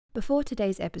Before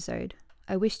today's episode,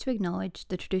 I wish to acknowledge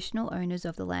the traditional owners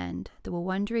of the land, the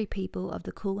Wurundjeri people of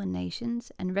the Kulin Nations,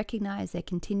 and recognise their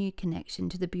continued connection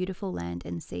to the beautiful land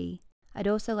and sea. I'd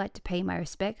also like to pay my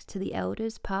respects to the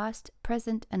elders past,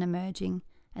 present and emerging,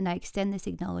 and I extend this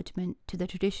acknowledgement to the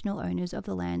traditional owners of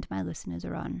the land my listeners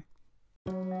are on.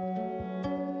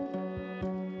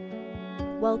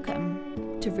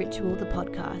 Welcome to Ritual the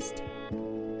Podcast,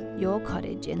 your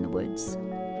cottage in the woods.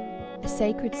 A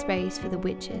sacred space for the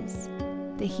witches,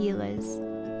 the healers,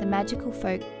 the magical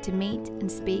folk to meet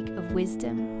and speak of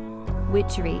wisdom,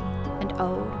 witchery, and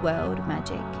old world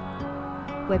magic,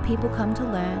 where people come to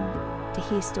learn, to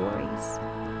hear stories,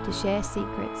 to share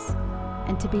secrets,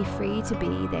 and to be free to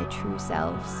be their true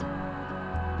selves.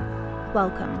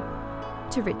 Welcome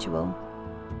to Ritual.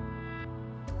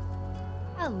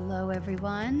 Hello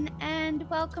everyone, and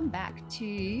welcome back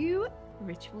to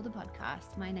Ritual the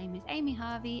Podcast. My name is Amy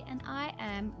Harvey and I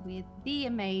am with the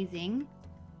amazing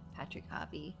Patrick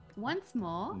Harvey once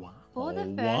more for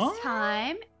the first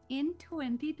time in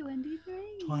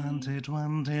 2023.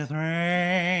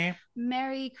 2023.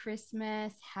 Merry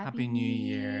Christmas, Happy New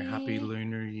Year, Happy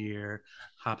Lunar Year,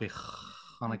 Happy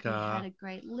Hanukkah. We had a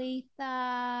great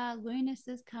Letha. Lunas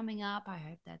is coming up. I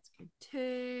hope that's good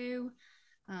too.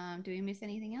 Do we miss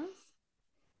anything else?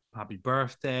 Happy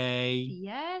birthday.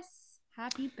 Yes.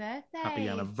 Happy birthday. Happy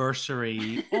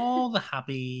anniversary. All the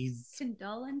happies.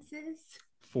 Condolences.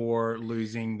 For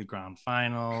losing the grand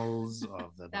finals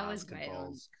of the that was great.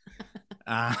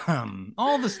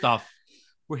 All the stuff.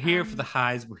 We're here for the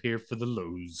highs. We're here for the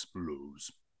lows.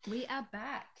 We are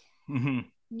back. Mm-hmm.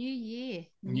 New year.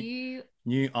 New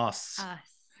us.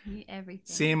 New everything.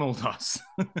 Same old us.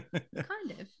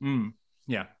 Kind of.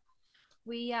 Yeah.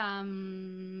 We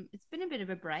it's been a bit of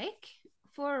a break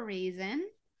for a reason.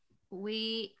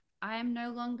 I am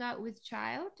no longer with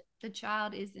child. The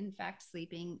child is in fact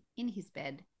sleeping in his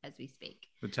bed as we speak.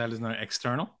 The child is now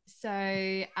external. So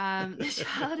the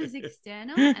child is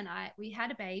external, and we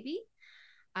had a baby.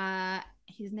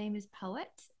 His name is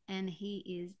Poet, and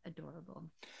he is adorable.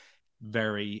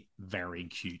 Very, very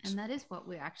cute. And that is what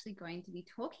we're actually going to be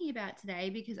talking about today,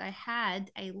 because I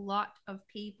had a lot of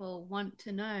people want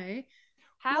to know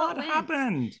what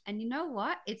happened. And you know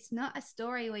what? It's not a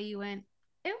story where you went,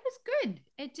 it was good.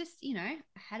 It just, I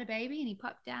had a baby and he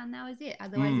popped down. That was it.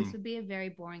 Otherwise, this would be a very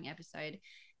boring episode.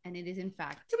 And it is, in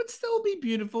fact. It would still be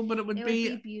beautiful, but it would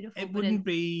be beautiful. It wouldn't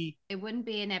be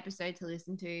an episode to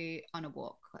listen to on a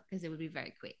walk, because it would be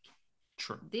very quick.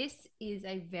 True. This is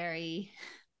a very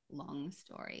long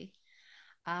story.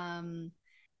 And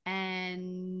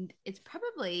it's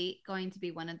probably going to be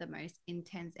one of the most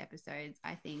intense episodes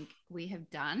I think we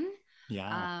have done.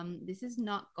 Yeah. This is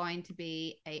not going to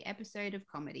be an episode of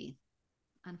comedy,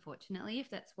 unfortunately, if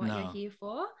that's what you're here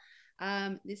for.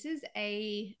 This is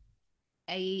a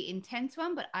intense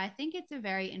one, but I think it's a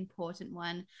very important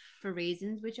one for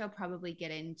reasons which I'll probably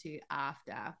get into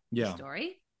after the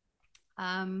story.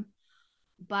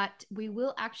 But we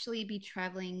will actually be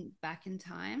traveling back in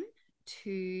time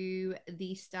to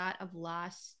the start of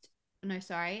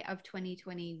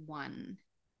 2021.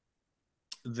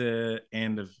 The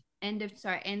end of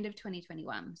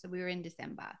 2021. So we were in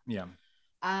December. Yeah.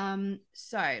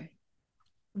 So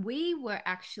we were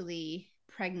actually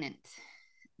pregnant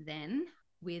then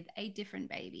with a different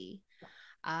baby.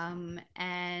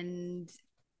 And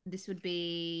this would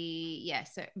be,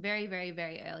 so very, very,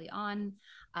 very early on.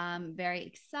 Very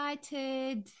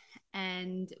excited.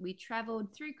 And we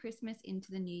traveled through Christmas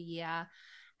into the new year.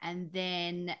 And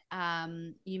then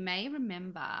you may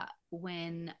remember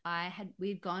when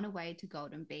we'd gone away to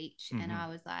Golden Beach, and I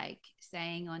was like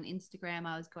saying on Instagram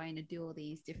I was going to do all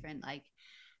these different like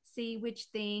sea witch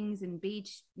things and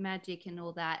beach magic and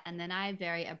all that. And then I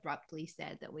very abruptly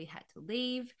said that we had to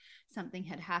leave. Something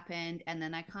had happened, and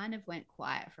then I kind of went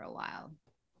quiet for a while.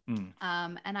 And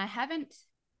I haven't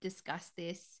discussed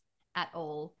this at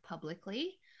all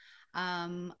publicly. I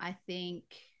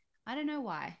don't know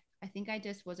why. I think I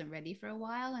just wasn't ready for a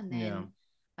while, and then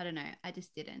I don't know, I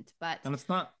just didn't. And it's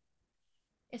not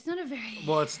a very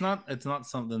it's not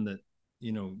something that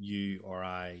you or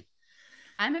I'm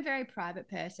a very private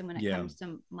person when it comes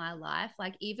to my life.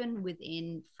 Like even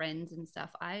within friends and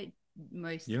stuff, you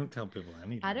don't tell people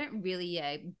anything. I don't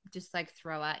really just like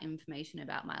throw out information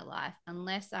about my life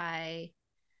unless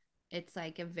it's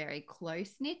like a very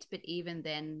close knit, but even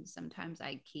then sometimes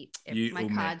I keep my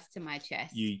cards to my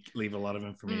chest. You leave a lot of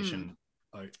information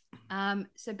out.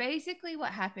 So basically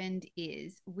what happened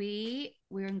is we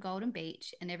were in Golden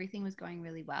Beach and everything was going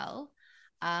really well.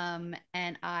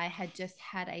 And I had just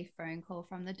had a phone call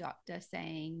from the doctor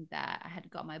saying that I had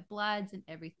got my bloods and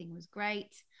everything was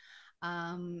great.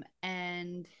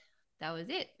 And that was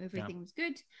it. Everything was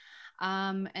good.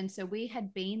 And so we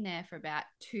had been there for about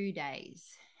 2 days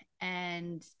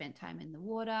and spent time in the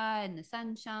water, in the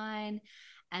sunshine.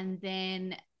 And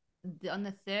then on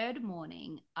the third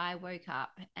morning, I woke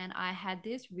up and I had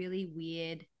this really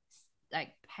weird,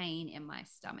 like, pain in my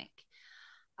stomach.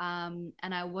 And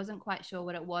I wasn't quite sure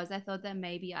what it was. I thought that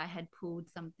maybe I had pulled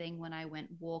something when I went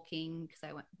walking because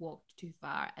I walked too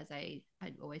far, as I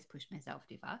always push myself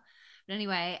too far. But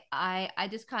anyway, I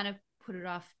just kind of put it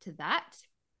off to that.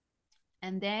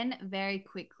 And then very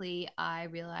quickly, I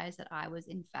realized that I was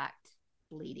in fact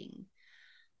bleeding.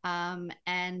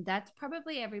 And that's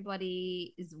probably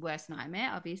everybody's worst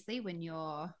nightmare. Obviously, when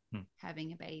you're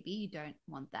having a baby, you don't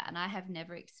want that. And I have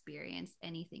never experienced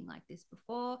anything like this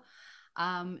before.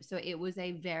 So it was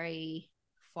a very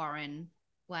foreign,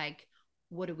 like,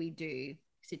 what do we do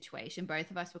situation.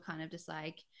 Both of us were kind of just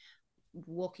like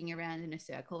walking around in a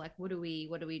circle, like, what do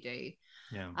we do?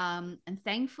 Yeah. And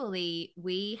thankfully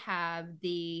we have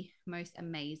the most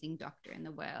amazing doctor in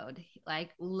the world. Like,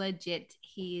 legit,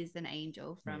 he is an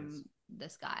angel from the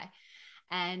sky.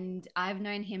 And I've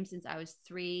known him since I was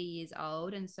 3 years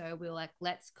old. And so we were like,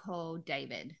 let's call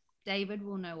David. David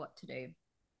will know what to do.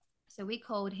 So we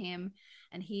called him,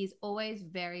 and he's always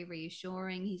very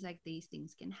reassuring. He's like, these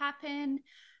things can happen.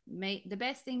 The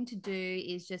best thing to do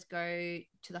is just go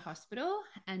to the hospital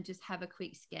and just have a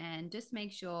quick scan. Just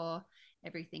make sure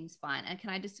everything's fine. And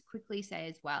can I just quickly say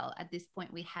as well, at this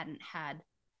point, we hadn't had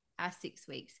our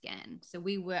 6-week scan. So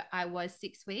I was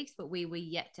 6 weeks, but we were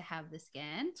yet to have the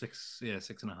scan.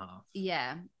 6.5.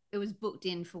 Yeah. It was booked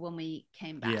in for when we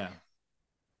came back. Yeah.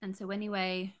 And so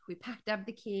anyway, we packed up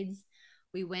the kids.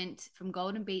 We went from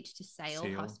Golden Beach to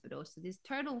Sale Hospital. So this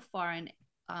total foreign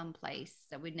place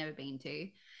that we'd never been to.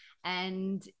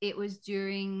 And it was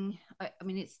during, I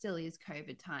mean, it still is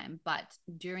COVID time, but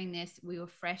during this, we were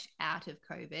fresh out of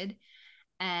COVID,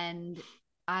 and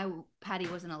Patty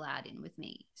wasn't allowed in with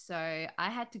me. So I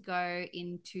had to go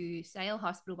into Sale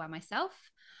Hospital by myself,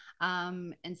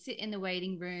 and sit in the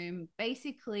waiting room,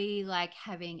 basically like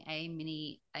having a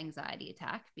mini anxiety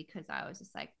attack, because I was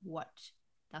just like, what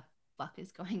the fuck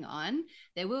is going on?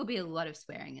 There will be a lot of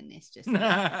swearing in this, just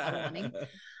a warning.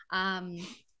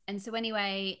 And so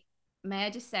anyway, may I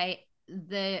just say,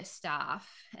 the staff,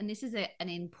 and this is an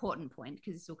important point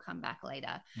because this will come back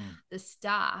later, the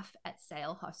staff at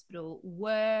Sale Hospital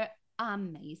were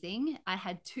amazing. I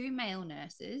had 2 male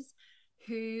nurses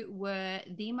who were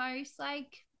the most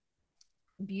like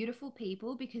beautiful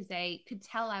people, because they could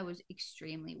tell I was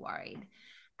extremely worried,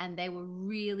 and they were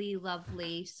really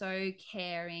lovely, so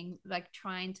caring, like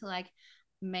trying to like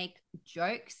make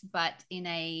jokes, but in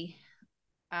a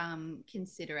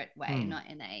considerate way, not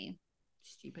in a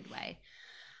stupid way.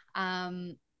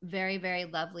 Very, very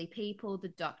lovely people. The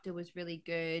doctor was really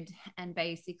good. And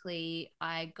basically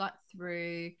I got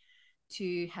through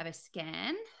to have a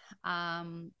scan,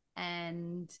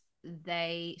 and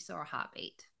they saw a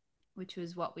heartbeat, which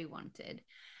was what we wanted.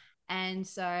 And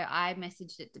so I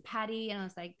messaged it to Patty, and I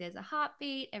was like, there's a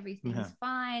heartbeat, everything's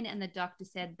fine. And the doctor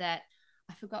said that,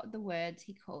 I forgot the words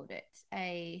he called it,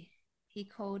 a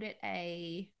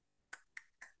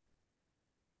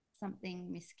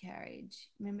something miscarriage.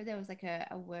 Remember, there was like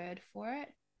a word for it.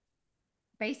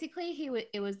 Basically,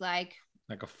 it was like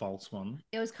a false one.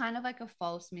 It was kind of like a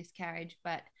false miscarriage,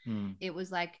 but it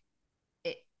was like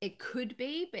it could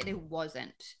be, but it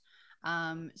wasn't.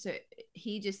 So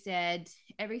he just said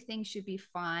everything should be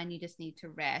fine. You just need to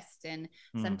rest, and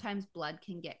sometimes blood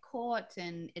can get caught,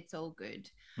 and it's all good.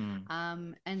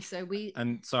 And so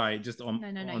sorry, just on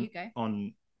you go.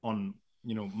 On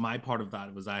my part of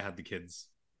that was I had the kids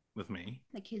with me.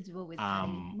 The kids were with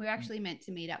me. We were actually meant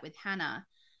to meet up with Hannah,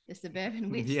 the suburban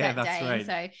witch, that that's day.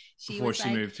 Right. So before she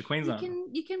moved to Queensland.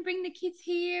 You can bring the kids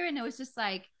here, and it was just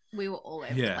like we were all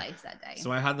over the place that day.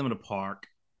 So I had them at a park.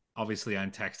 Obviously,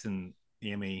 I'm texting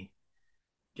Amy,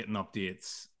 getting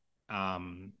updates,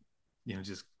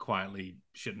 just quietly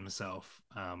shitting myself,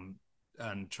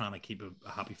 and trying to keep a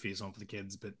happy face on for the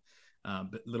kids, but a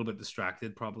little bit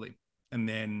distracted probably. And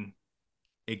then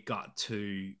it got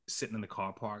to sitting in the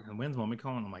car park, and when's mommy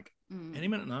coming? I'm like, any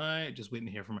minute now, just waiting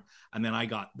to hear from her. And then I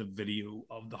got the video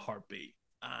of the heartbeat,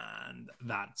 and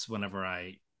that's whenever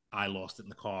I lost it in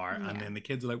the car. And then the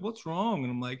kids are like, what's wrong?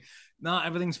 And I'm like, nah,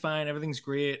 everything's fine, everything's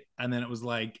great. And then it was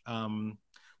like,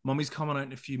 mommy's coming out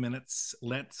in a few minutes,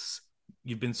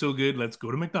 you've been so good, let's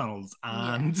go to McDonald's,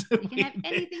 and you can have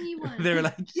anything you want. They were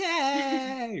like,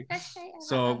 yay.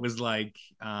 So it was like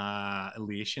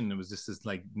elation. It was just this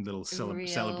like little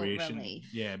celebration. Relief.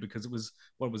 Yeah, because it was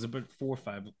about 4 or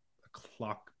 5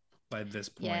 o'clock by this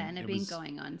point. Yeah, and it had been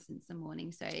going on since the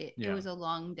morning. So it was a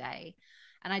long day.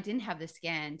 And I didn't have the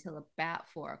scan till about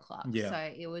 4 o'clock. Yeah.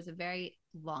 So it was a very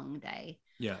long day.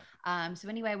 Yeah. So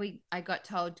anyway, I got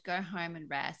told to go home and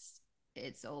rest.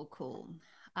 It's all cool.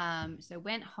 So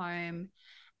went home,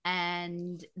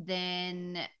 and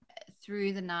then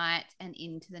through the night and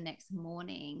into the next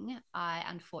morning, I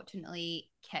unfortunately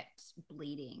kept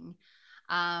bleeding.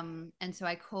 And so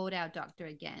I called our doctor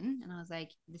again, and I was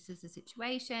like, this is the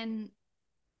situation.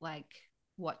 Like,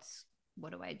 what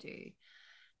do I do?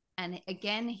 And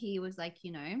again, he was like,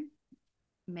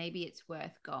 maybe it's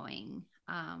worth going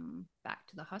back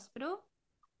to the hospital,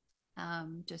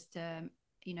 just to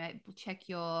check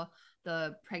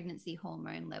the pregnancy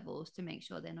hormone levels to make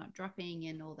sure they're not dropping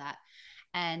and all that.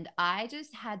 And I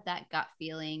just had that gut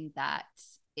feeling that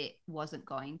it wasn't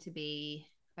going to be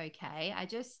okay. I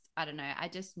don't know, I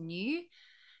just knew.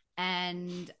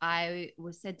 And I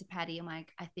was said to Patty, I'm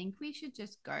like, I think we should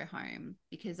just go home,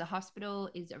 because the hospital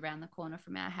is around the corner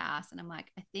from our house. And I'm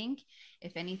like, I think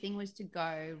if anything was to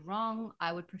go wrong,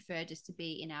 I would prefer just to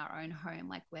be in our own home.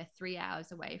 Like, we're 3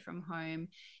 hours away from home.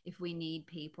 If we need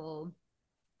people,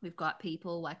 we've got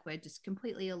people. Like, we're just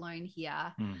completely alone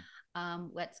here.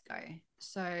 Let's go.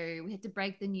 So we had to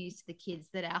break the news to the kids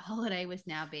that our holiday was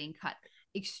now being cut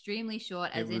extremely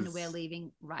short, in we're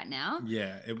leaving right now.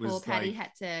 Yeah, it was. Poor Patty had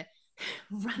to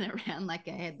run around like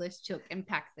a headless chook and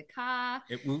pack the car.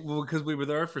 Because we were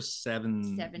there for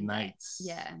seven nights. Days.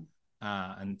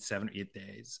 Yeah. And 7 or 8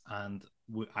 days, and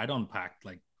I'd unpacked,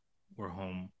 like, we're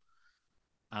home.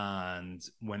 And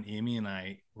when Amy and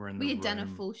I were in the room, we had done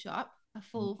a full shop, a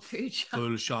full food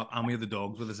shop, and we had the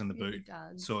dogs with us in the boot.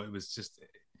 So it was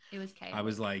chaotic. I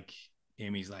was like,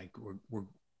 Amy's like,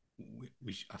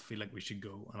 I feel like we should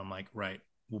go, and I'm like, right,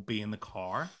 we'll be in the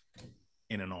car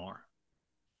in an hour.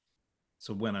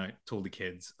 So when I told the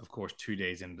kids, of course, 2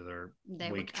 days into their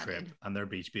week trip and their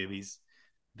beach babies,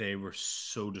 they were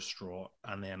so distraught.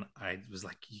 And then I was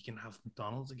like, you can have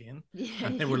McDonald's again. Yeah,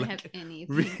 and they were like, have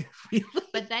anything. Really?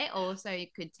 But they also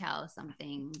could tell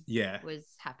something was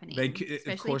happening.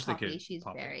 Especially of course Poppy, they could. She's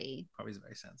Poppy's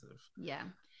very sensitive. Yeah.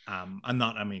 I'm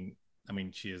not, I mean,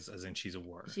 she is, as in she's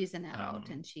aware. She's an adult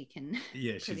and she can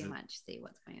pretty much see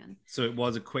what's going on. So it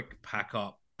was a quick pack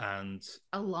up and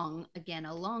a long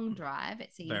drive.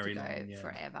 It seemed to go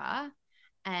forever.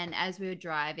 And as we were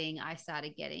driving, I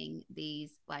started getting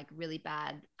these like really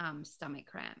bad stomach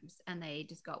cramps, and they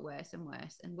just got worse and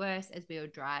worse and worse as we were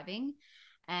driving.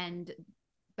 And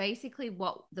basically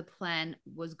what the plan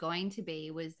was going to be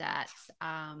was that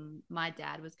my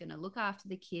dad was going to look after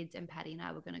the kids, and Patty and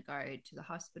I were going to go to the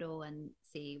hospital and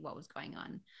see what was going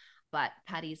on. But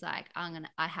Patty's like,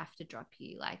 I have to drop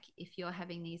you. Like, if you're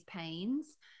having these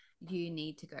pains, you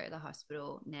need to go to the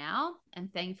hospital now.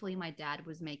 And thankfully my dad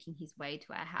was making his way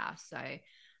to our house. So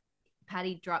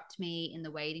Patty dropped me in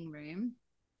the waiting room,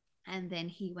 and then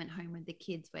he went home with the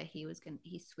kids where he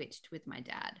switched with my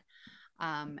dad.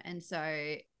 And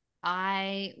so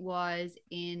I was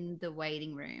in the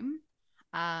waiting room.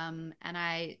 And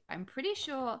I'm pretty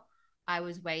sure I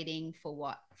was waiting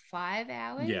for 5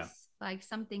 hours? Yeah. Like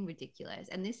something ridiculous.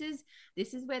 And this is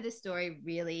where the story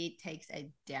really takes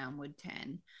a downward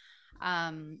turn.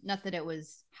 Not that it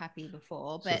was happy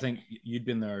before, but so I think you'd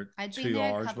been there 2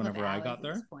 hours whenever I got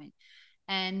there.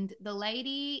 And the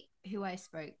lady who I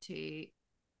spoke to,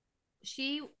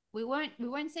 we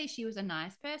won't say she was a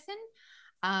nice person.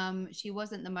 She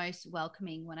wasn't the most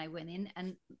welcoming when I went in.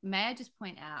 And may I just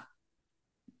point out,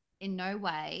 in no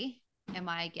way am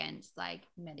I against like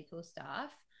medical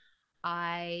staff.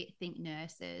 I think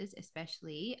nurses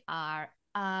especially are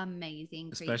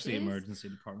amazing creatures. Especially emergency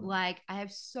department. Like, I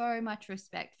have so much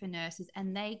respect for nurses,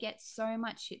 and they get so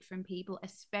much shit from people,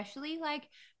 especially like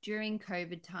during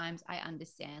COVID times. I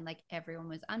understand, like, everyone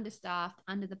was understaffed,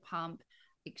 under the pump,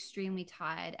 extremely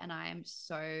tired, and I am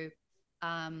so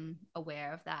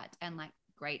aware of that and like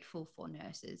grateful for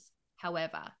nurses.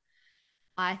 However,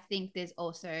 I think there's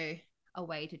also a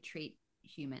way to treat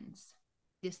humans.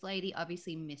 This lady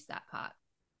obviously missed that part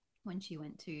when she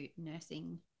went to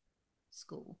nursing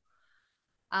school.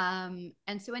 And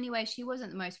so anyway, she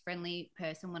wasn't the most friendly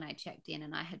person when I checked in,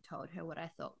 and I had told her what I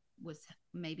thought was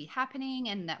maybe happening,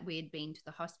 and that we had been to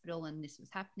the hospital and this was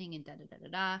happening, and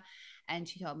and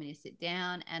she told me to sit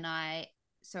down, and I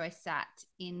sat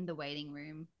in the waiting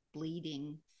room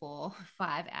bleeding for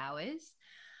 5 hours.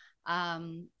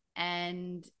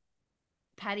 And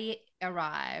Patty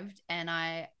arrived, and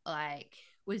I like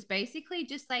was basically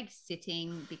just like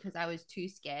sitting because I was too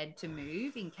scared to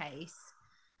move in case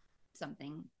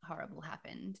something horrible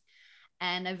happened.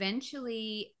 And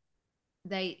eventually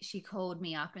she called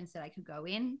me up and said I could go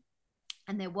in.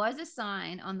 And there was a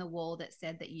sign on the wall that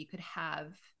said that you could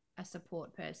have a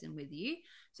support person with you.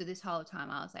 So this whole time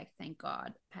I was like, thank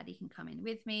God Patty can come in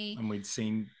with me. And we'd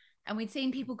seen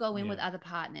people go in with other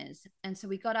partners. And so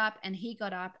we got up and he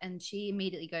got up and she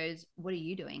immediately goes, what are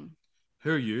you doing?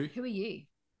 Who are you? Who are you?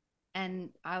 And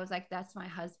I was like, that's my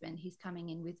husband. He's coming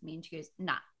in with me. And she goes,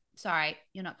 nah, sorry,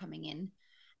 you're not coming in.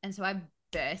 And so I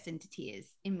burst into tears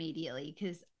immediately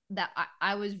because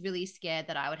I was really scared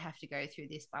that I would have to go through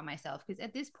this by myself. Because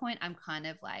at this point, I'm kind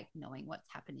of like knowing what's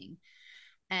happening.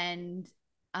 And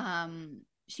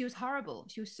she was horrible.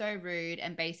 She was so rude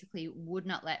and basically would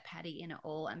not let Patty in at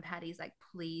all. And Patty's like,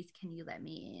 please, can you let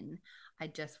me in? I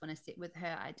just want to sit with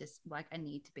her. I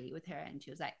need to be with her. And she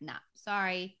was like, nah,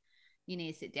 sorry, you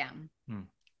need to sit down.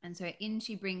 And so in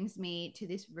she brings me to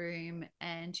this room,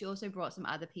 and she also brought some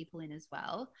other people in as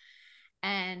well.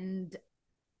 And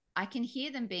I can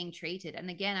hear them being treated. And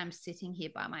again, I'm sitting here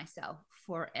by myself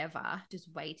forever, just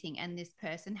waiting. And this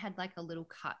person had like a little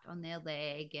cut on their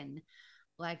leg, and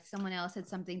like someone else had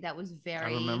something that was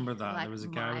very. I remember that like, there was a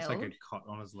mild. guy with like a cut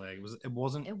on his leg. It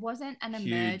wasn't an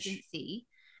huge. Emergency.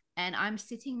 And I'm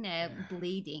sitting there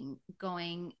bleeding,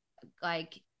 going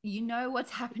like, you know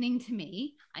what's happening to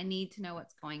me. I need to know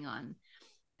what's going on.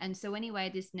 And so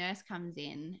anyway, this nurse comes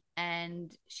in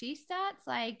and she starts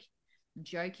like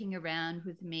joking around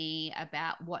with me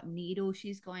about what needle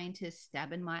she's going to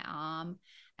stab in my arm,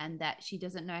 and that she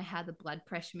doesn't know how the blood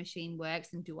pressure machine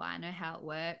works, and do I know how it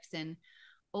works, and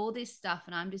all this stuff.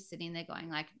 And I'm just sitting there going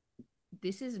like,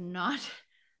 this is not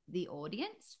the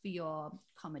audience for your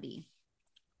comedy.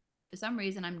 For some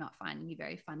reason, I'm not finding you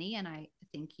very funny, and I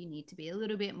think you need to be a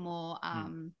little bit more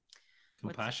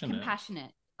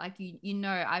compassionate. Like you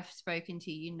know, I've spoken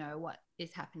to you, you know what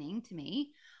is happening to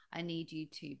me. I need you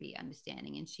to be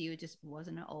understanding. And she just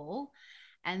wasn't at all.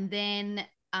 And then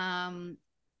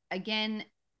again,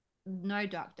 no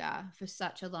doctor for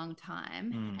such a long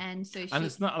time. And so and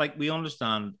it's not like we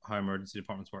understand how emergency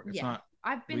departments work. It's not.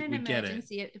 I've been in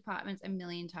emergency departments a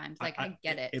million times. Like I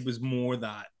get it. It was more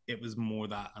that,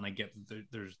 and I get that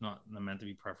there's not meant to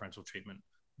be preferential treatment.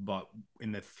 But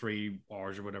in the 3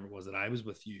 hours or whatever it was that I was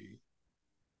with you,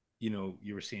 you know,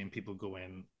 you were seeing people go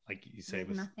in, like you say,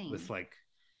 with like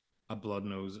a blood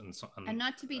nose and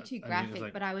not to be too graphic,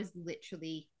 like, but I was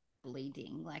literally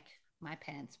bleeding. Like my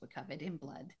pants were covered in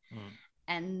blood,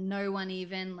 and no one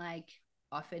even like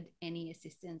offered any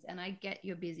assistance. And I get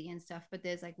you're busy and stuff, but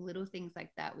there's like little things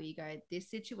like that where you go, this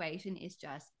situation is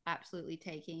just absolutely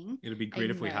taking. It'd be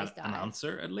great if we had an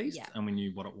answer at least, and we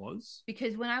knew what it was.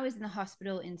 Because when I was in the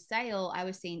hospital in Sale, I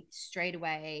was seen straight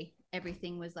away.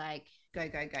 Everything was like go,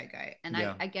 go, go, go. And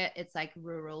I get it's like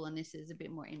rural and this is a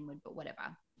bit more inward, but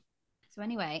whatever. So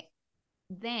anyway,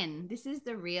 then this is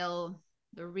the real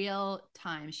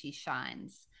time she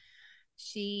shines.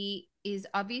 She is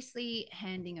obviously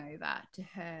handing over to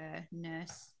her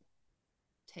nurse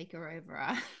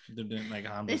taker-over. They're doing like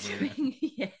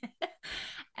yeah.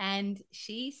 And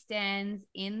she stands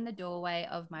in the doorway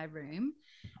of my room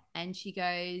and she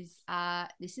goes,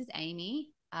 this is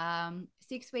Amy,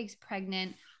 6 weeks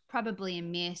pregnant, probably a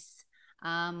miss,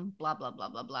 blah, blah, blah,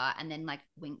 blah, blah. And then like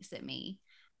winks at me.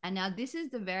 And now this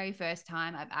is the very first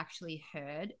time I've actually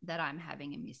heard that I'm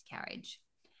having a miscarriage.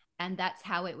 And that's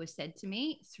how it was said to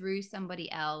me through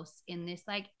somebody else in this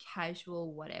like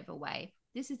casual, whatever way.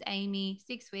 This is Amy,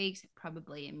 6 weeks,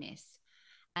 probably a miss.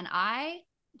 And I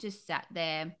just sat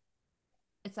there.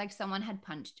 It's like someone had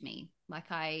punched me.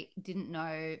 Like I didn't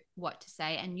know what to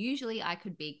say. And usually I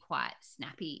could be quite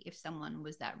snappy. If someone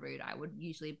was that rude, I would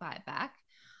usually bite back.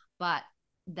 But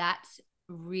that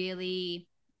really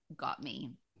got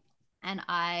me. And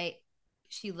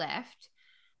she left.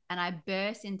 And I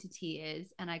burst into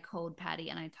tears and I called Patty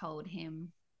and I told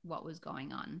him what was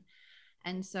going on.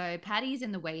 And so Patty's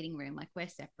in the waiting room, like we're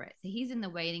separate. So he's in the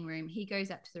waiting room. He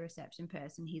goes up to the reception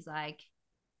person. He's like,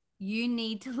 you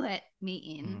need to let me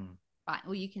in. Right.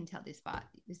 Well, you can tell this part.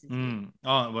 This is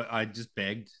Oh, well, I just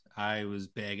begged. I was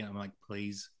begging. I'm like,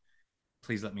 please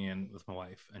let me in with my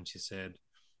wife. And she said,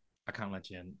 I can't let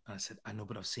you in. And I said, I know,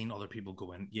 but I've seen other people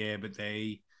go in. Yeah, but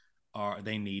they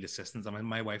need assistance. I mean,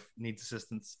 my wife needs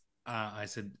assistance. I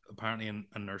said, apparently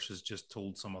a nurse has just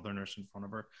told some other nurse in front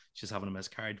of her she's having a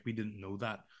miscarriage. We didn't know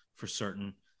that for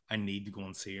certain. I need to go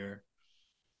and see her.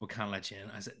 We can't let you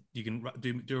in. I said, you can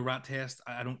do a rat test.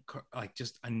 I don't like,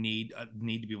 just I need to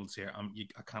be able to see her.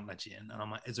 I can't let you in. And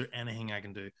I'm like, is there anything I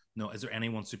can do? No. Is there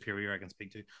anyone superior I can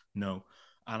speak to? No.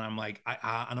 And I'm like,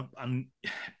 I'm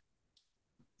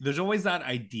there's always that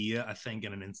idea, I think,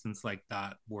 in an instance like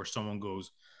that where someone goes,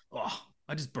 oh,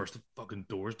 I just burst the fucking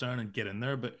doors down and get in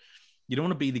there. But you don't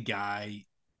want to be the guy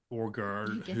or girl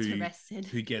Who gets arrested.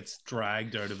 who gets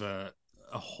dragged out of a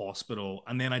hospital,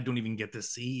 and then I don't even get to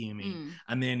see Amy.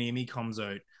 And then Amy comes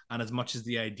out, and as much as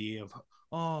the idea of,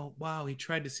 oh wow, he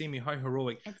tried to see me, how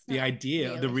heroic, It's the not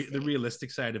idea, realistic. the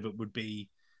realistic side of it would be,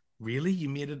 really, you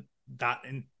made it that,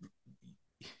 and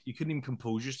you couldn't even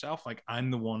compose yourself. Like,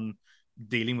 I'm the one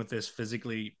dealing with this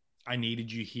physically. I needed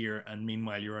you here, and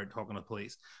meanwhile you're out talking to the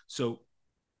police. So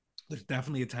there's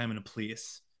definitely a time and a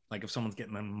place. Like, if someone's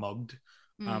getting mugged,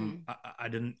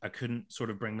 I couldn't sort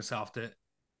of bring myself to,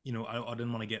 I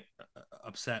didn't want to get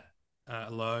upset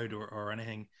aloud or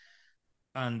anything.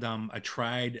 And I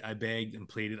tried, I begged and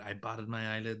pleaded, I batted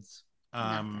my eyelids.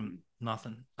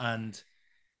 Nothing. And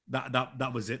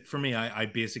that was it for me. I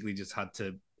basically just had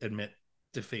to admit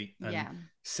defeat and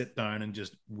sit down and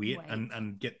just wait.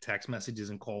 And get text messages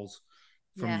and calls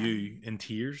from you in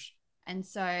tears. And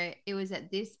so it was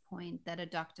at this point that a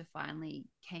doctor finally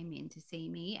came in to see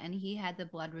me, and he had the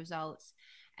blood results,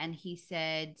 and he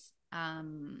said,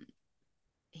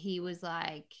 he was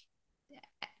like,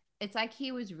 it's like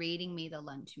he was reading me the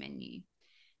lunch menu.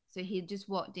 So he just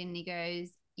walked in and he goes,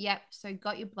 yep, so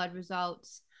got your blood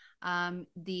results.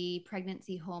 The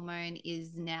pregnancy hormone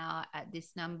is now at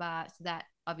this number. So that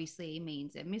obviously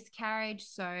means a miscarriage.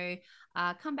 So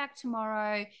come back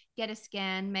tomorrow, get a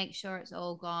scan, make sure it's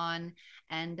all gone.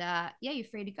 And you're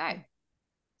free to go.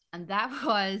 And that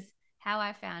was how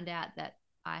I found out that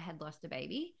I had lost a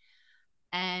baby.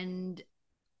 And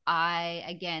I,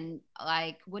 again,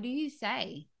 like, what do you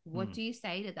say? What do you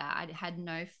say to that? I had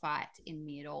no fight in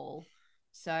me at all.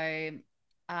 So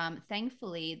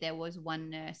thankfully, there was one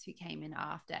nurse who came in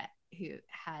after who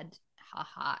had her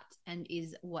heart and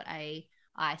is what I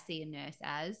see a nurse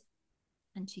as.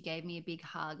 And she gave me a big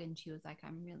hug and she was like,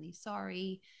 I'm really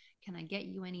sorry. Can I get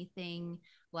you anything?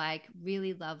 Like,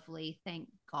 really lovely. Thank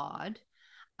God.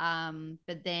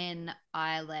 But then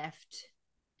I left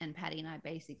and Patty and I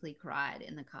basically cried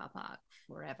in the car park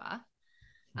forever.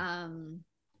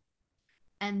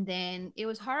 And then it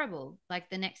was horrible.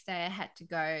 Like, the next day I had to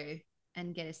go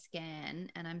and get a scan,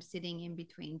 and I'm sitting in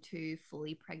between two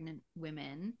fully pregnant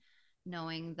women,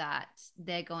 knowing that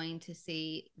they're going to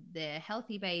see their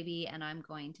healthy baby and I'm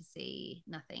going to see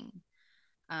nothing.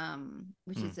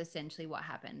 Which is essentially what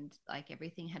happened. Like,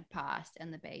 everything had passed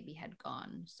and the baby had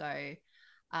gone. So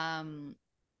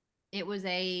it was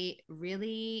a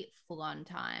really full-on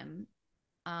time,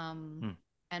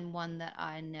 and one that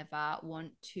I never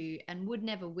want to and would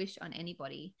never wish on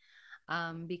anybody,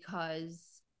 because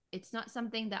it's not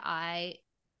something that I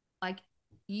like.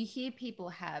 You hear people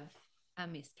have a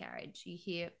miscarriage. You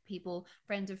hear people,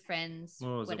 friends of friends,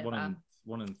 well, is whatever. It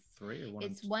one in three, or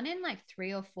it's one in like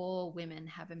 3 or 4 women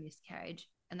have a miscarriage,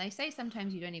 and they say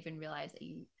sometimes you don't even realize that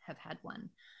you have had one.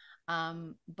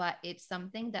 But it's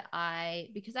something that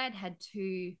because I had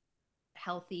 2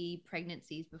 healthy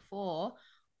pregnancies before,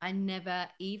 I never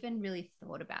even really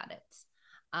thought about it.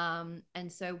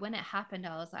 And so when it happened,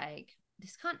 I was like,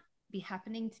 this can't be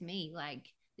happening to me. Like,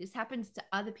 this happens to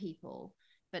other people.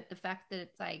 But the fact that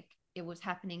it's like it was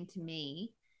happening to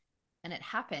me and it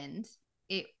happened,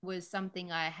 it was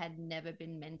something I had never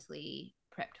been mentally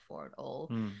prepped for at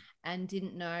all, and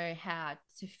didn't know how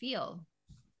to feel.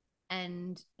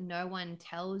 And no one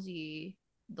tells you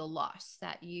the loss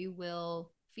that you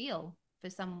will feel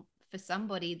for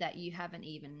somebody that you haven't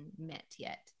even met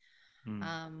yet.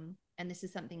 And this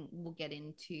is something we'll get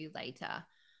into later,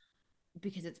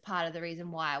 because it's part of the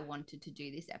reason why I wanted to do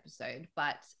this episode.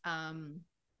 But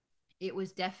it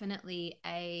was definitely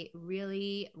a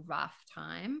really rough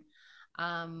time.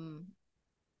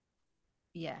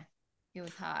 Yeah, it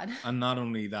was hard. And not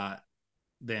only that,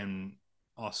 then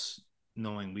us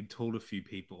knowing we'd told a few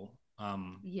people.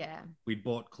 We'd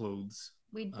bought clothes.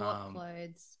 We'd bought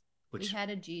clothes. We had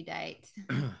a due date,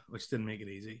 which didn't make it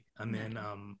easy. And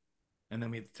then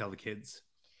we had to tell the kids,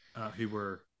 who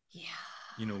were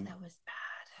that was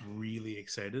bad, really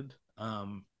excited.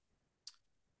 And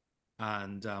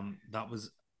that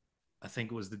was, I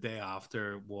think it was the day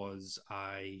after, was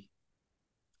I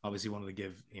obviously wanted to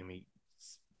give Amy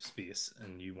space,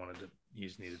 and you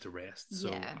just needed to rest.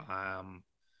 So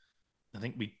I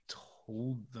think we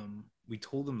told them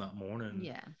that morning.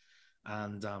 Yeah.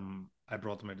 And I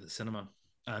brought them out to the cinema,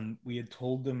 and we had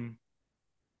told them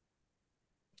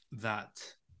that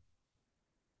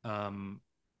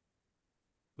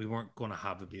we weren't going to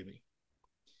have a baby.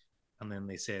 And then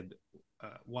they said,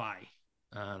 why?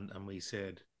 And we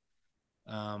said,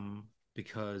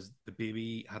 because the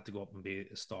baby had to go up and be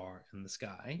a star in the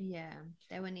sky. Yeah,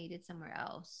 they were needed somewhere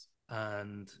else.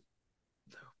 And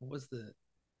what was it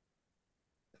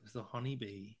was the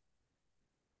honeybee.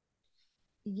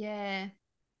 Yeah.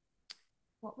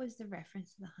 what was the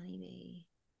reference to the honeybee?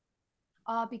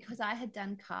 Oh, because I had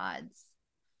done cards.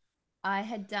 I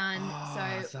had done Oh,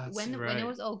 so that's when it right.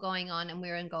 was all going on and we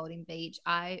were in Golden Beach,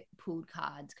 I pulled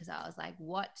cards because I was like,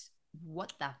 what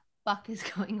the fuck is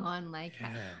going on? Like,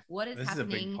 Yeah. what is This is a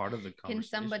big happening? part of the Can conversation.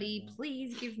 somebody Yeah.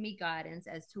 please give me guidance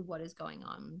as to what is going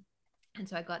on? And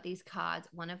so I got these cards.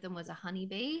 One of them was a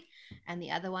honeybee, and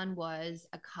the other one was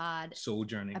a card Soul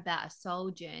journey. about a soul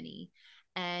journey.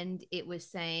 And it was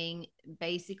saying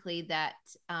basically that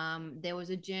there was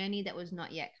a journey that was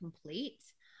not yet complete,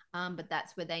 but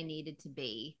that's where they needed to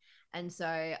be. And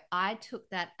so I took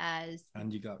that as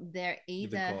And you got they're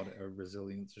either either, God or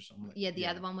resilience or something. yeah, the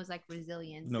Yeah. other one was like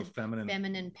resilience, No, feminine.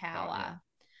 feminine Yeah. power.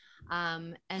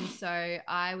 And so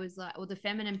I was like, well, the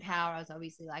feminine power, I was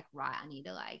obviously like, right, I need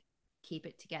to like keep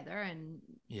it together. And,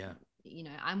 Yeah. you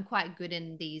know, I'm quite good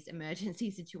in these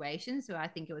emergency situations. So I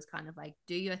think it was kind of like,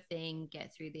 do your thing,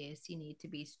 get through this. You need to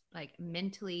be like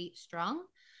mentally strong.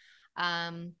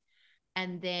 Um,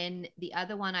 and then the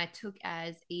other one I took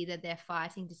as either they're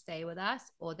fighting to stay with us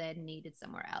or they're needed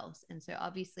somewhere else. And so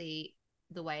obviously,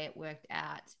 the way it worked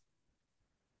out,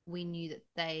 we knew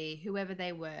that whoever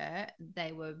they were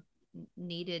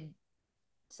needed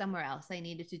somewhere else. They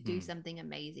needed to do something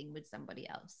amazing with somebody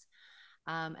else.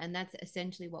 And that's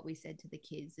essentially what we said to the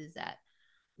kids, is that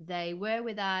they were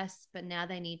with us, but now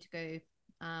they need to go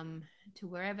to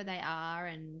wherever they are,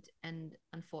 and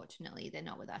unfortunately they're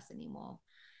not with us anymore.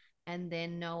 And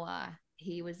then Noah,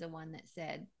 he was the one that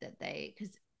said that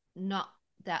because not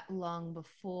that long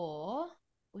before,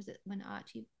 was it when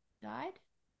Archie died?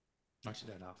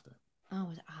 Actually, that after. Oh, it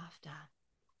was after.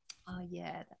 Oh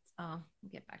yeah, we'll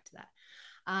get back to that.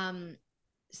 Um,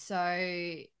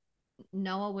 so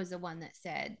Noah was the one that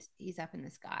said he's up in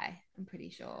the sky. I'm pretty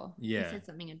sure he Yeah. said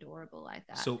something adorable like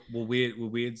that. So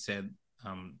we had said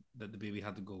that the baby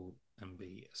had to go and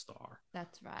be a star.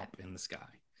 That's right. Up in the sky.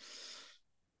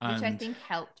 Which I think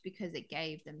helped because it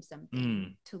gave them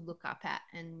something to look up at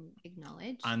and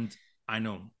acknowledge. And I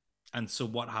know. And so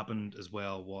what happened as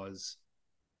well was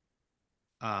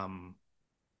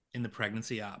in the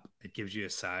pregnancy app, it gives you a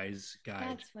size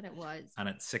guide. That's what it was. And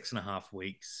at 6.5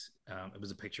 weeks, it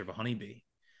was a picture of a honeybee.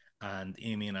 And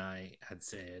Amy and I had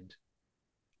said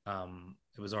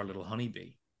it was our little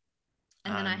honeybee.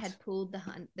 And then I had pulled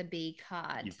the bee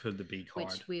card. You pulled the bee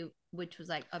card. Which was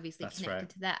like obviously That's connected right.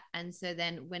 to that. And so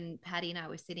then when Patty and I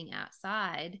were sitting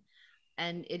outside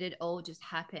and it had all just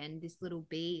happened, this little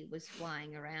bee was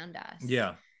flying around us.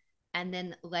 Yeah. And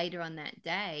then later on that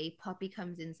day, Poppy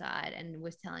comes inside and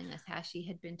was telling us how she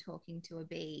had been talking to a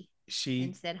bee.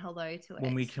 And said hello to it.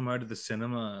 When we came out of the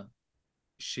cinema,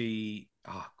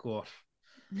 oh God,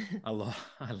 I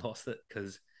lost it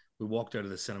because we walked out of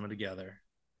the cinema together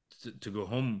to go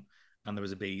home, and there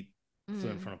was a bee flew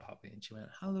in front of Poppy, and she went,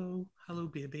 "Hello, hello,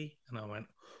 baby," and I went,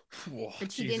 "Whoa!"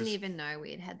 But she didn't even know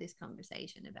we had this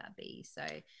conversation about bees, so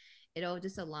it all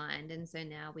just aligned, and so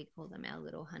now we call them our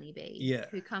little honeybee,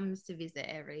 who comes to visit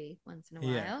every once in a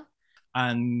while.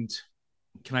 And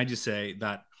can I just say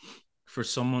that for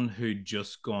someone who'd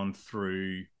just gone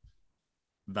through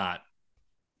that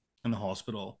in the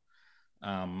hospital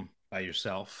by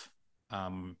yourself,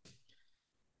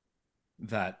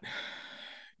 that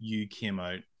you came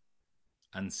out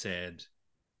and said,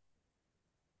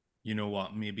 you know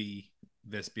what, maybe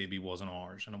this baby wasn't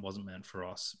ours and it wasn't meant for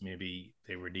us. Maybe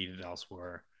they were needed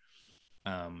elsewhere.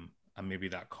 And maybe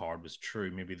that card was true.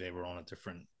 Maybe they were on a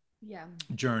different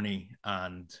journey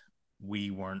and we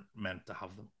weren't meant to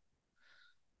have them.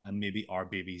 And maybe our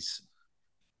baby's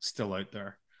still out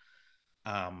there.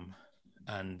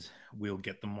 And we'll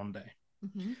get them one day.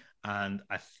 Mm-hmm. And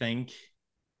I think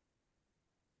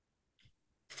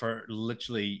for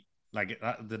literally, like,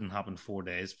 that didn't happen 4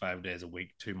 days, 5 days a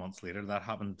week, 2 months later. That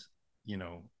happened,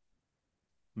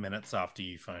 minutes after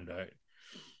you found out.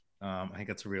 I think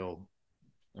it's a real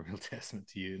testament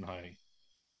to you and how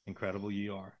incredible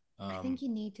you are. I think you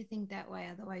need to think that way,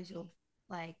 otherwise you'll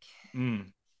like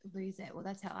lose it. Well,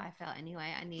 that's how I felt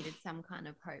anyway. I needed some kind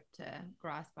of hope to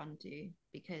grasp onto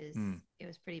because it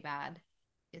was pretty bad.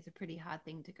 It's a pretty hard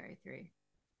thing to go through.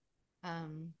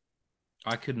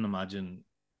 I couldn't imagine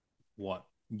what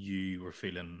you were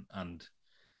feeling, and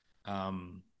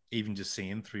even just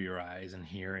seeing through your eyes and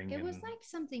hearing it was like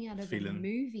something out of a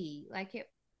movie. Like it,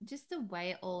 just the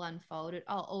way it all unfolded.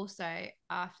 Oh, also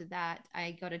after that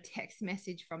I got a text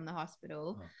message from the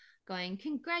hospital going,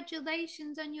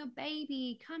 congratulations on your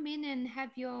baby, come in and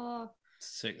have your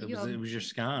it was your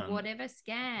scan, whatever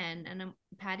scan. And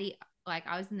Patty, like,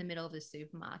 I was in the middle of the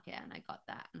supermarket and I got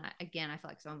that, and I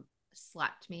felt like someone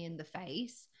slapped me in the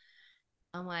face.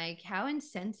 I'm like, how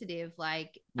insensitive.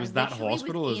 Like, I Was that literally was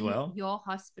hospital as in well? your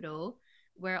hospital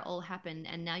where it all happened.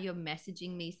 And now you're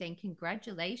messaging me saying,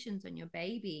 congratulations on your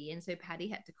baby. And so Patty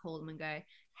had to call them and go,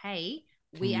 hey,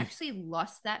 Can we you actually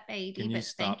lost that baby, can you but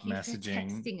stop thank you for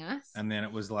messaging? texting us. And then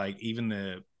it was like even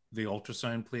the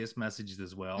ultrasound place messaged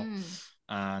as well,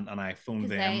 Mm. and I phoned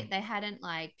Because them. they hadn't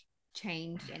like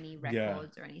changed any Yeah,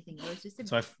 records or anything. It was just a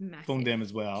so I phoned massive them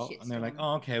as well, and they're like,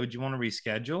 shitstorm. "Oh, okay. Would you want to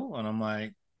reschedule?" And I'm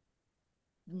like,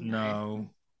 No. "No."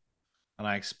 And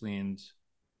I explained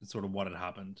sort of what had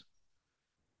happened,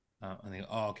 and they go,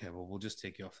 "Oh, okay. Well, we'll just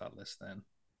take you off that list then."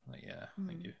 I'm like, yeah, I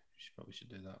think Mm. you should probably should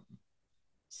do that.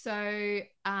 So,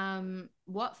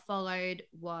 what followed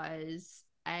was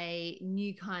a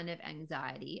new kind of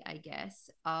anxiety, I guess,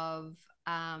 of,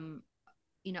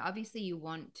 obviously you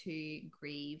want to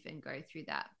grieve and go through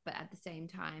that, but at the same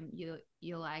time,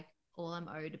 you're like, all I'm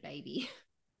owed a baby.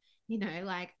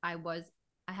 Like I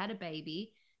had a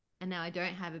baby, and now I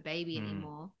don't have a baby Hmm.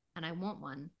 anymore, and I want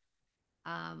one.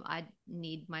 I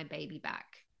need my baby back.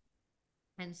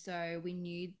 And so we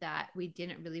knew that we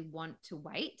didn't really want to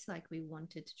wait. Like we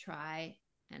wanted to try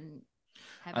and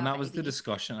have And our that was the baby.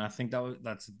 discussion. I think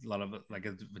that's a lot of it, like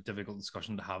a difficult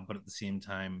discussion to have, but at the same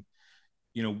time,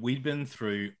 we'd been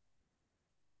through.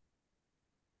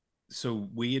 So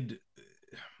we'd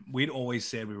always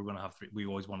said we were going to have three. We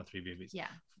always wanted three babies. Yeah.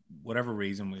 Whatever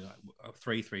reason, we like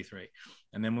three, three, three.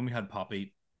 And then when we had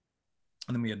Poppy,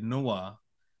 and then we had Noah,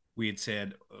 we had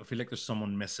said, I feel like there's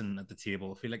someone missing at the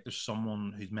table. I feel like there's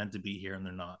someone who's meant to be here and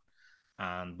they're not,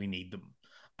 and we need them.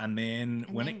 And then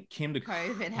And when then it came to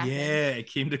COVID happened, yeah, it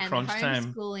came to and crunch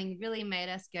time. homeschooling really made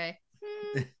us go,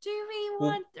 do we well,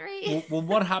 want three? well,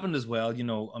 what happened as well?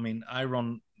 I mean, I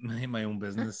run my own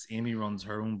business. Amy runs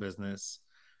her own business,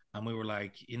 and we were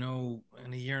like, in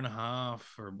a year and a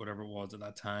half or whatever it was at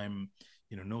that time,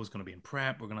 Noah's going to be in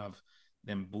prep. We're going to have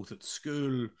them both at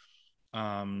school.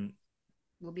 Um,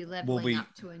 We'll be we'll leveling be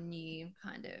up to a new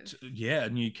kind of yeah, a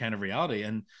new kind of reality.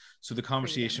 And so the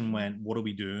conversation freedom. went, what are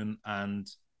we doing? And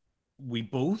we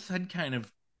both had kind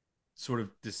of sort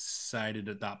of decided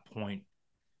at that point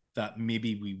that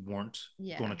maybe we weren't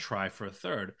Yeah. going to try for a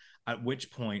third, at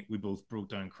which point we both broke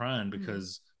down crying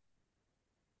because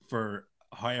for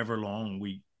however long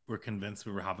we were convinced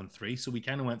we were having three. So we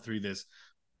kind of went through this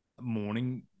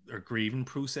mourning or grieving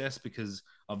process because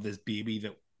of this baby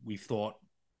that we thought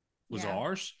was Yeah.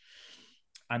 ours.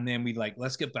 And then we like,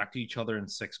 let's get back to each other in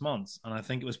 6 months. And I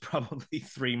think it was probably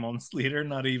 3 months later,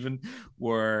 not even,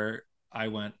 where I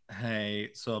went,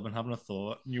 hey, so I've been having a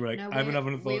thought. And you were like, No, I've been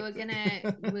having a we thought.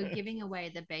 were we're giving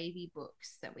away the baby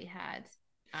books that we had.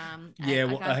 And Yeah,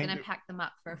 like well, I I was think gonna pack them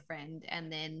up for a friend,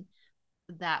 and then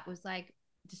that was like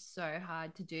just so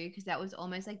hard to do because that was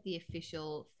almost like the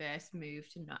official first move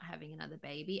to not having another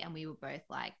baby, and we were both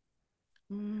like,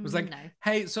 it was like, no.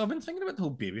 hey, so I've been thinking about the whole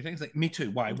baby thing. It's like, me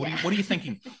too. Why? Yeah. What are you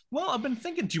thinking? Well, I've been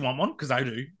thinking, do you want one? Because I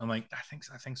do. I'm like, I think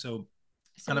so.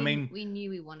 So And I mean, we knew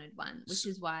we wanted one, which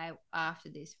is why after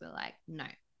this we're like, no,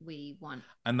 we want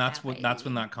and our that's when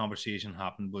baby. that conversation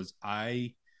happened. Was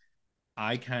I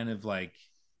kind of like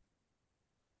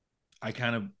I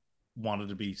kind of wanted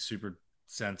to be super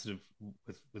sensitive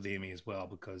with Amy as well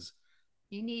because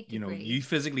You need to grieve. you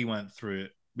physically went through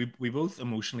it. We both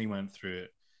emotionally went through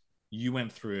it. You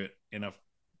went through it in a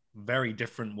very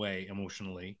different way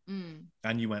emotionally,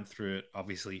 and you went through it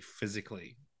obviously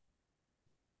physically.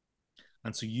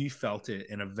 And so you felt it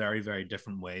in a very, very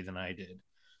different way than I did.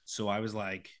 So I was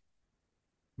like,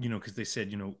 because they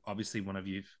said, obviously whenever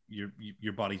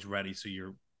your body's ready, so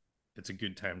it's a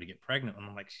good time to get pregnant. And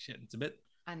I'm like, shit, it's a bit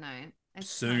I know. It's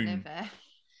soon. kind of a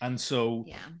And so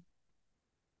yeah.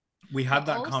 we But had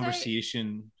that also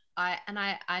conversation.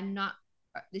 I'm not,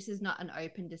 this is not an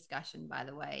open discussion, by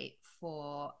the way,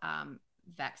 for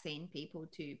vaccine people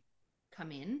to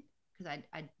come in because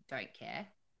I don't care.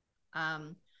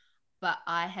 But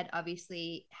I had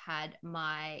obviously had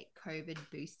my COVID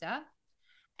booster,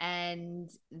 and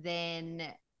then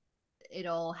it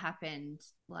all happened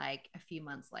like a few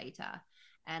months later.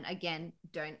 And again,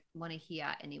 don't want to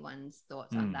hear anyone's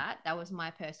thoughts on that. That was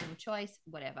my personal choice,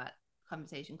 whatever,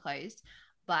 conversation closed.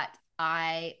 But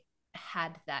I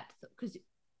had that because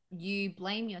you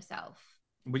blame yourself.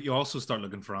 But you also start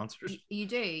looking for answers. You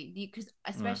do, because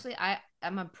especially I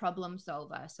am a problem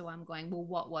solver, so I'm going, well,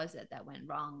 what was it that went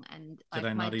wrong? And Did like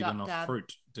I my not eat enough doctor,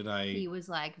 fruit? Did I? he was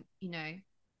like,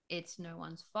 it's no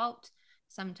one's fault.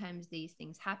 Sometimes these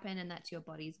things happen, and that's your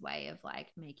body's way of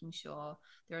like making sure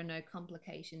there are no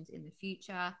complications in the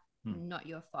future. not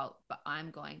your fault. But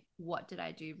I'm going, what did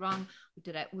I do wrong?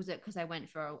 Was it because I went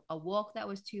for a walk that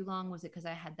was too long? Was it because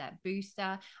I had that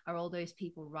booster? Are all those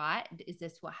people right? Is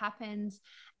this what happens?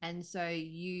 And so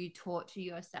you torture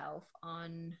yourself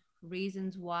on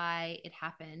reasons why it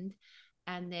happened.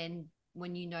 And then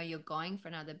when you know you're going for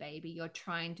another baby, you're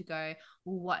trying to go,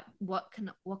 well, what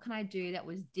can I do that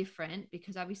was different?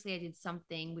 Because obviously I did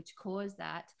something which caused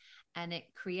that, and it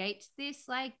creates this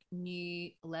like new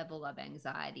level of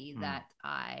anxiety that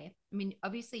I mean,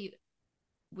 obviously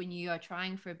when you are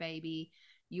trying for a baby,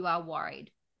 you are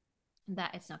worried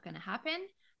that it's not going to happen,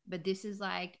 but this is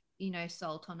like,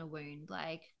 salt on a wound.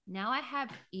 Like, now I have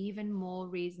even more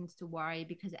reasons to worry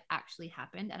because it actually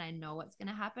happened and I know what's going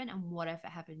to happen, and what if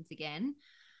it happens again?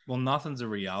 Well, nothing's a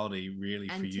reality really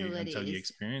for Until you it until you is.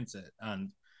 experience it.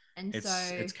 And And so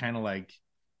it's kind of like,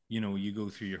 you go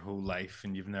through your whole life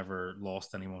and you've never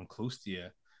lost anyone close to you,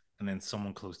 and then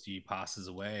someone close to you passes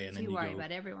away, and so then you you worry go,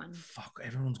 about everyone. fuck,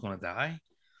 everyone's gonna die.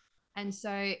 And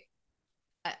so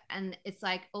and it's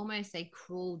like almost a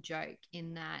cruel joke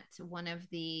in that one of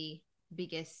the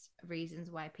biggest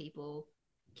reasons why people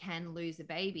can lose a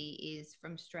baby is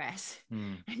from stress.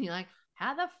 And you're like,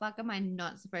 how the fuck am I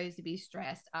not supposed to be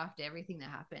stressed after everything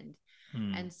that happened?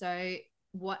 And so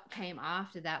what came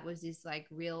after that was this like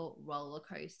real roller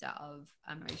coaster of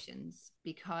emotions,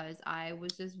 because I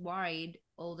was just worried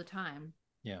all the time.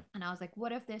 Yeah. And I was like,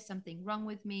 what if there's something wrong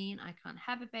with me and I can't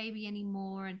have a baby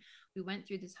anymore? And we went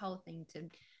through this whole thing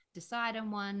to decide on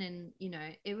one. And,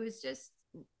 it was just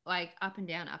like up and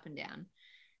down, up and down.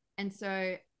 And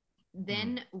so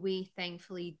then we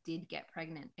thankfully did get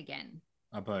pregnant again.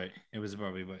 It was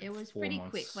probably about It was 4 pretty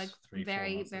months, quick, like 4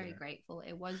 very, months very later. grateful.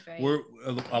 It was very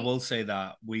I quick. will say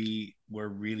that we were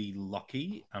really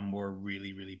lucky and we're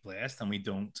really, really blessed, and we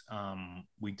don't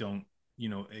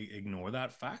ignore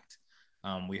that fact.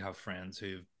 We have friends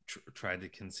who've tried to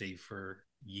conceive for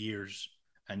years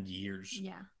and years,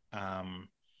 Yeah. um,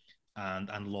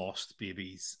 and lost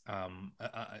babies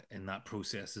in that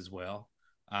process as well.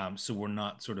 So we're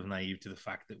not sort of naive to the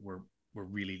fact that we're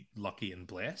really lucky and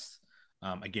blessed.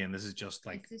 Again, this is just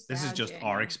our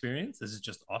journey. experience. This is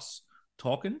just us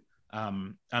talking,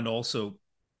 and also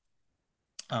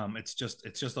it's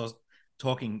just us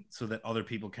talking so that other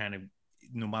people kind of,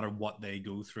 no matter what they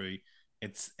go through,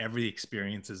 it's every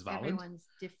experience is valid. Everyone's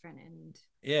different, and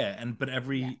Yeah, but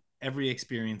yeah. every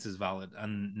experience is valid,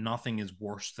 and nothing is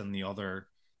worse than the other.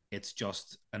 It's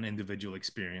just an individual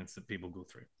experience that people go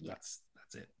through. Yeah. That's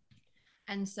it.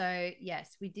 And so,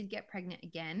 yes, we did get pregnant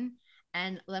again.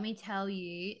 And let me tell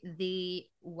you, the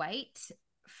wait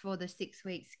for the 6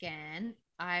 week scan,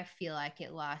 I feel like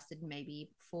it lasted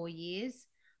maybe 4 years.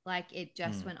 Like, it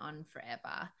just went on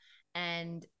forever.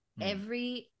 And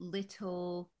every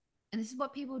little, and this is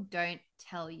what people don't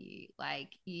tell you.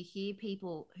 Like, you hear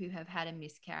people who have had a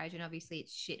miscarriage, and obviously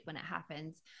it's shit when it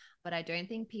happens, but I don't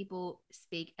think people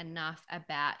speak enough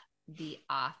about the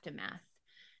aftermath,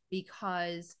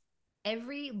 because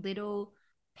every little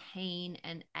pain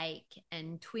and ache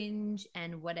and twinge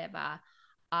and whatever,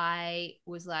 I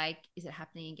was like, is it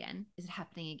happening again? Is it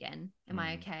happening again? Am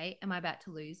I okay? Am I about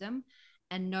to lose them?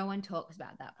 And no one talks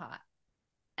about that part.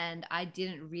 And I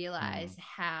didn't realize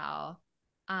how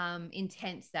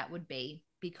intense that would be,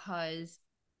 because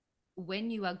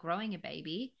when you are growing a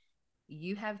baby,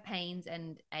 you have pains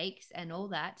and aches and all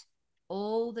that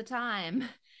all the time,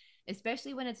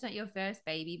 especially when it's not your first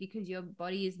baby, because your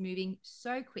body is moving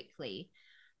so quickly.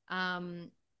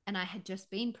 And I had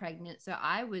just been pregnant. So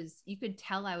you could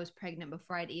tell I was pregnant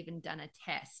before I'd even done a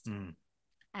test.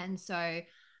 And so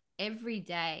every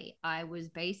day I was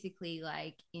basically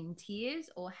like in tears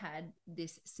or had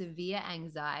this severe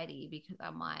anxiety, because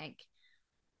I'm like,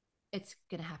 it's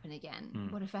going to happen again.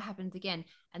 What if it happens again?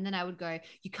 And then I would go,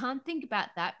 you can't think about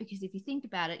that, because if you think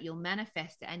about it, you'll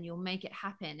manifest it and you'll make it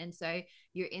happen. And so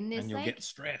you're in this, and you'll like, get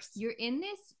stressed. you're in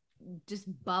this just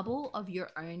bubble of your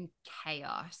own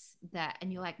chaos,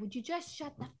 and you're like, would you just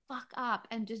shut the fuck up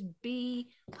and just be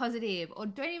positive, or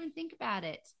don't even think about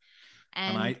it?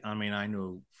 And I mean, I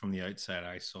know from the outside,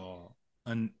 I saw,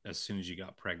 and as soon as you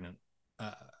got pregnant,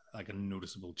 like a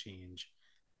noticeable change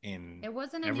in it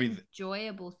wasn't an every.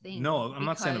 enjoyable thing. No, I'm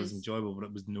not saying it was Because enjoyable, but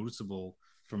it was noticeable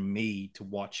for me to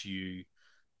watch you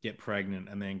get pregnant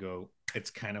and then go.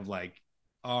 It's kind of like,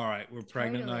 all right, we're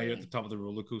pregnant now. You're at the top of the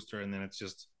roller coaster, and then it's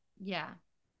just yeah,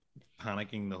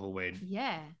 panicking the whole way.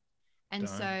 yeah. And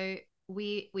down. so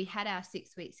we had our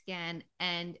 6 week scan,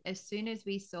 and as soon as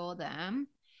we saw them,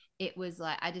 it was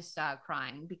like I just started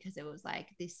crying, because it was like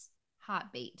this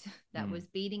heartbeat that was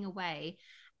beating away.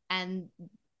 And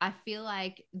I feel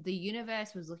like the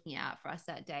universe was looking out for us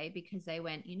that day, because they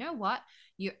went, you know what?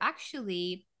 You're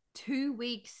actually 2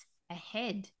 weeks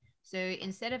ahead. So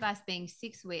instead of us being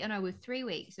 6 weeks, oh no, we're 3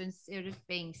 weeks. So instead of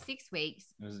being 6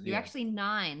 weeks, you're actually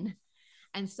 9.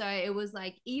 And so it was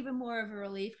like even more of a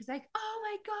relief, because like, oh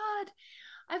my God,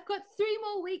 I've got 3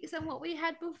 more weeks than what we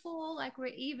had before. Like we're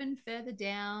even further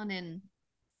down. And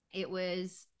it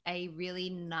was a really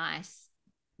nice,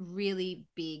 really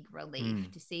big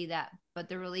relief to see that. But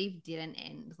the relief didn't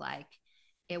end. Like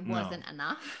it wasn't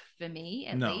enough for me,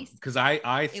 at least. Because I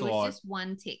it was thought just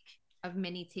one tick of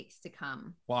many ticks to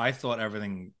come. well, I thought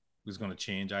everything was going to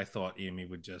change. I thought Amy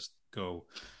would just go,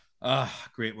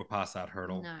 great, we're past that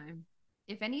hurdle. No.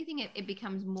 If anything, it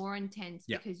becomes more intense,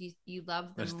 because you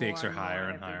love them the stakes more are higher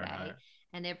and higher and higher.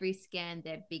 And every scan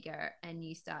they're bigger, and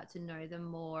you start to know them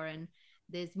more, and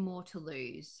there's more to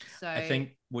lose. So I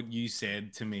think what you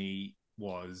said to me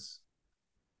was,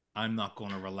 I'm not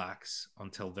going to relax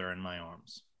until they're in my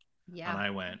arms. Yeah. And I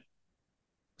went,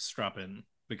 strap in,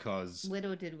 because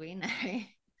little did we know.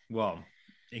 Well,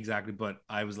 exactly. But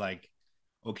I was like,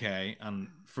 okay. And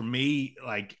for me,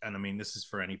 like, and I mean, this is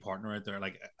for any partner out there,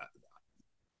 like,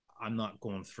 I'm not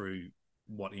going through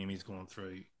what Amy's going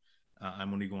through.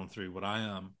 I'm only going through what I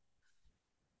am.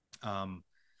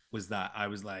 Was that I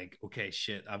was like, okay,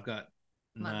 shit, I've got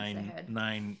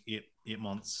eight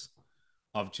months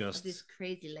of just this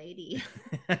crazy lady.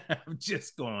 I'm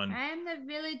just going, I'm the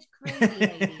village crazy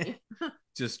lady.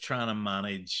 Just trying to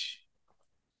manage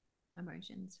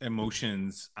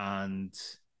emotions and,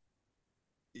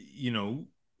 you know,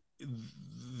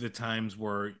 the times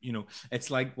where, you know,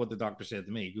 it's like what the doctor said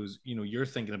to me. He goes, you know, you're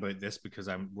thinking about this because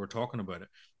we're talking about it.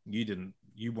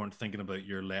 You weren't thinking about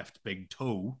your left big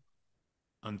toe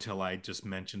until I just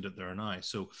mentioned it there now.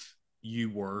 So you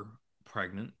were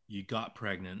pregnant, you got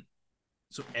pregnant,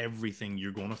 so everything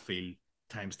you're going to feel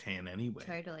times 10 anyway.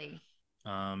 Totally.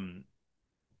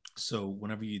 So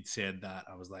whenever you'd said that,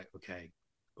 I was like, okay,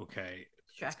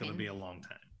 it's going to be a long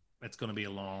time. It's going to be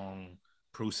a long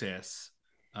process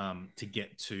to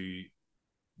get to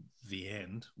the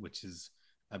end, which is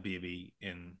a baby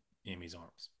in Amy's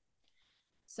arms.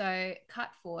 So cut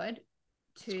forward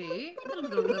to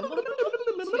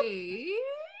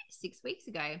 6 weeks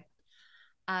ago.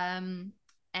 And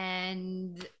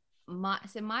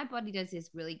my body does this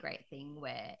really great thing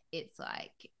where it's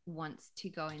like wants to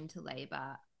go into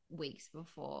labor weeks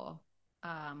before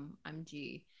I'm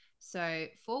due. So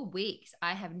for weeks,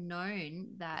 I have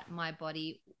known that my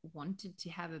body wanted to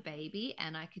have a baby,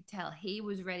 and I could tell he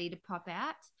was ready to pop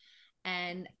out,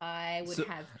 and I would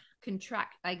have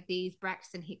contract like these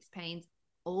Braxton Hicks pains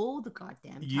all the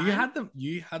goddamn time.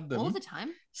 You had them all the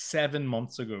time 7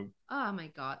 months ago. Oh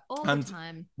my God, the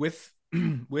time. With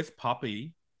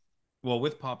Poppy,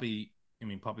 I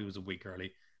mean, Poppy was a week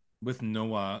early. With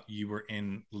Noah, you were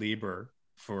in labor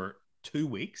for 2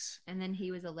 weeks. And then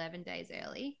he was 11 days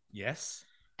early. Yes.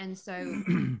 And so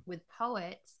with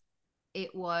Poets,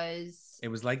 it was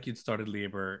like you'd started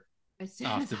labor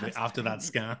after that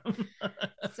scan.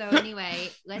 So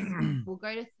anyway, we'll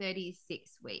go to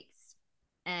 36 weeks.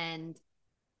 And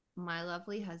my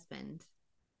lovely husband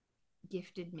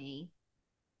gifted me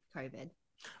COVID.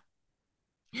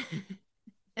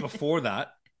 Before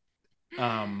that,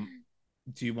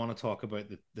 do you want to talk about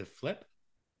the flip?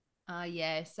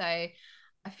 Yeah. So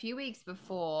a few weeks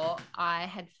before, I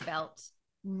had felt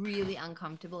really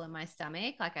uncomfortable in my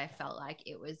stomach. Like I felt like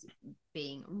it was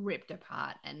being ripped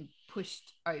apart and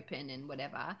pushed open and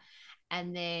whatever.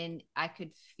 And then I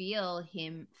could feel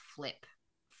him flip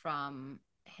from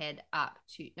head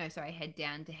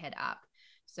down to head up.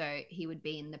 So he would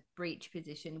be in the breech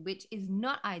position, which is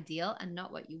not ideal and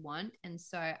not what you want. And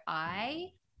so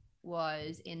I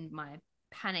was in my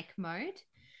panic mode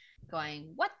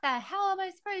going, what the hell am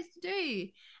I supposed to do?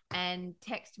 And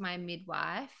text my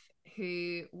midwife,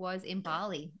 who was in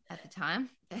Bali at the time,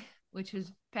 which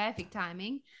was perfect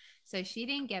timing. So she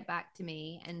didn't get back to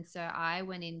me. And so I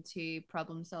went into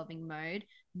problem solving mode,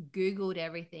 Googled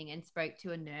everything and spoke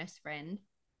to a nurse friend.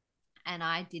 And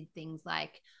I did things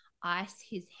like ice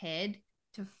his head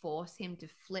to force him to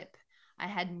flip. I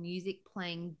had music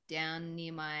playing down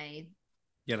near my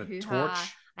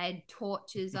torch. I had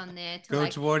torches on there to go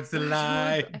towards the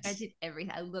light. I did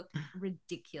everything. I looked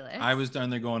ridiculous. I was down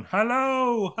there going,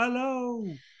 hello.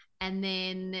 And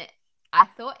then I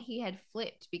thought he had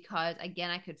flipped because, again,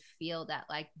 I could feel that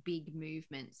like big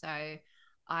movement. So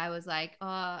I was like,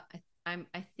 I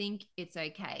think it's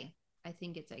okay.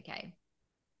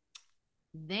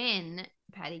 Then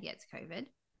Patty gets COVID.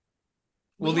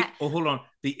 Well, We had. hold on.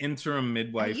 The interim Are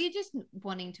midwife. you just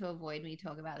wanting to avoid me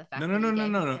talking about the fact No, no, that no, you no,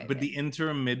 gave me no, no. But COVID? the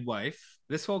interim midwife.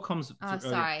 This all comes Oh, through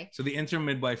earlier. sorry. So the interim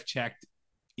midwife checked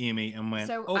Amy and went,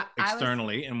 So oh, I was.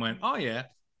 externally, and went, oh yeah,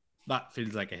 that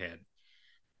feels like a head.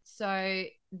 So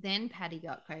then Patty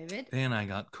got COVID, Then I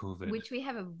got COVID. which we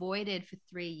have avoided for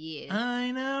 3 years.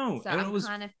 I know. So And I'm it was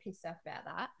kind of pissed off about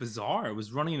that. bizarre. It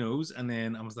was runny nose, and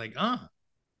then I was like, Boom.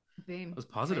 it was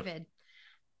positive. COVID.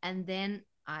 And then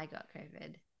I got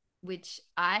COVID, which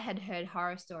I had heard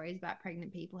horror stories about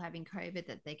pregnant people having COVID,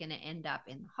 that they're going to end up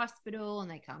in the hospital and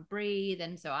they can't breathe.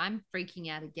 And so I'm freaking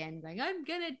out again, going, I'm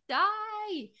going to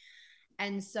die.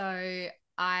 And so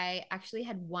I actually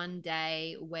had one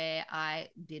day where I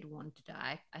did want to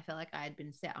die. I felt like I had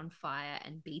been set on fire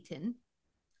and beaten.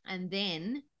 And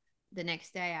then the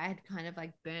next day I had kind of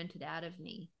like burnt it out of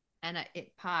me, and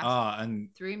it passed And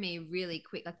through me really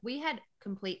quick. Like we had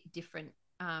complete different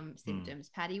symptoms.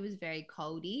 Patty was very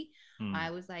coldy. I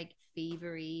was like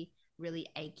fevery, really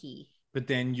achy. But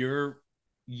then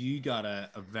you got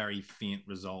a very faint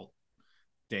result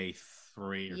day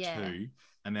 3 or 2,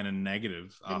 and then a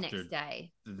negative the after next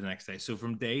day. The next day. So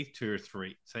from day 2 or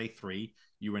 3, say 3,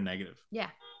 you were negative.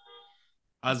 Yeah.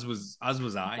 As was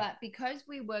I. But because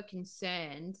we were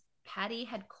concerned, Patty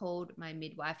had called my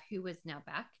midwife, who was now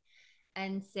back,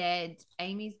 and said,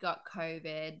 Amy's got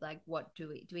COVID. Like, what do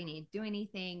we need to do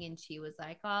anything? And she was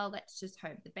like, oh, let's just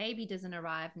hope the baby doesn't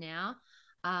arrive now.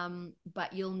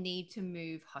 But you'll need to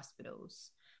move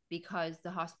hospitals, because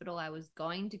the hospital I was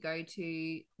going to go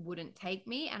to wouldn't take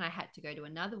me, and I had to go to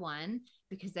another one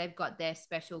because they've got their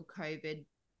special COVID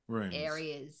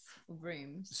rooms.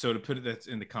 So to put it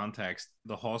into context,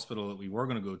 the hospital that we were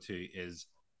going to go to is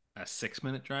a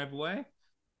 6-minute drive away.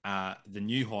 The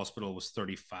new hospital was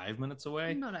 35 minutes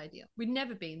away. Not ideal. We'd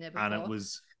never been there before. And it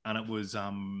was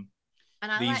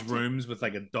these rooms with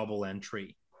like a double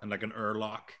entry and like an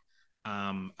airlock.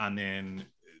 And then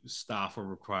staff were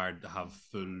required to have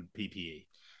full PPE.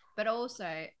 But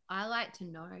also, I like to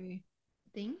know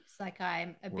things. Like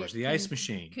I'm a Where's bit the ice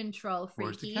machine? Control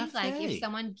freaky. Like if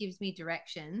someone gives me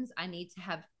directions, I need to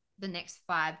have the next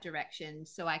 5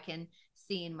 directions so I can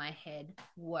see in my head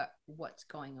what's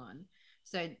going on.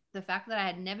 So the fact that I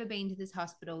had never been to this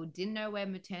hospital, didn't know where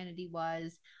maternity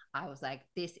was, I was like,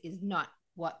 this is not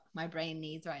what my brain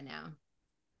needs right now.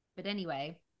 But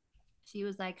anyway, she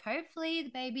was like, hopefully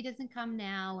the baby doesn't come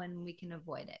now and we can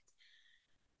avoid it.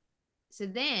 So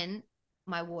then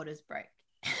my waters broke.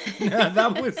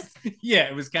 That was,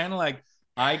 it was kind of like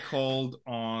I called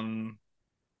on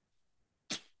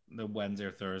the Wednesday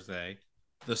or Thursday.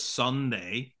 The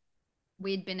Sunday,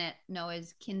 we'd been at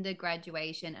Noah's kinder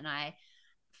graduation and I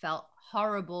felt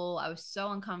horrible. I was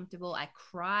so uncomfortable. I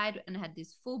cried and had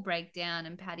this full breakdown,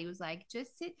 and Patty was like,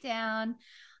 just sit down.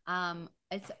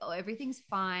 Everything's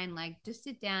fine. Like, just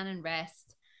sit down and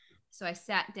rest. So I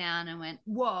sat down and went,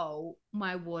 whoa,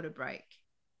 my water broke.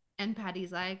 And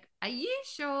Patty's like, are you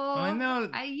sure? I know.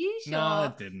 Are you sure? No,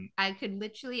 it didn't. I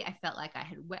felt like I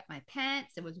had wet my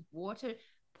pants. There was water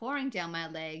pouring down my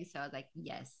legs. So I was like,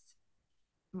 yes,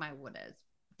 my water's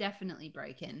definitely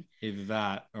broken. Either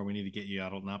that or we need to get you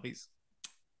adult nappies.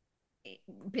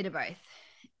 Bit of both.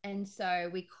 And so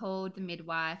we called the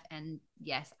midwife, and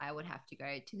yes, I would have to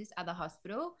go to this other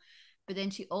hospital. But then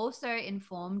she also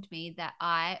informed me that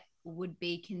I would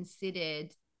be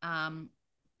considered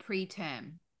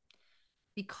preterm,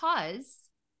 because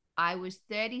I was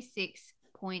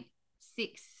 36.6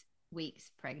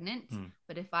 weeks pregnant.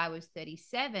 But if I was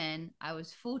 37, I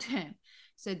was full term.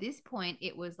 So at this point,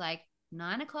 it was like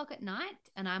 9 o'clock at night.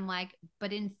 And I'm like,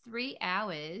 but in 3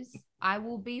 hours, I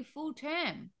will be full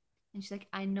term. And she's like,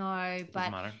 I know,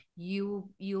 but you'll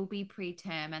be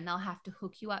preterm and they'll have to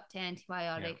hook you up to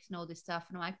antibiotics and all this stuff.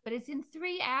 And I'm like, but it's in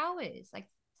 3 hours, like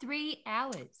 3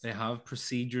 hours. They have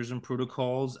procedures and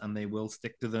protocols and they will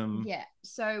stick to them. Yeah.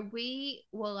 So we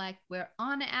were like, we're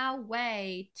on our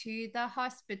way to the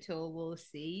hospital. We'll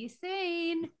see you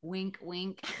soon. Wink,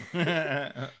 wink.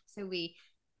 So we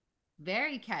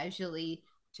very casually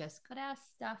just got our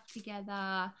stuff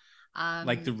together.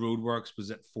 Like the roadworks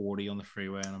was at 40 on the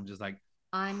freeway, and I'm just like,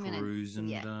 cruising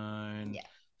down. Yeah.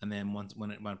 And then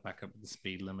when it went back up to the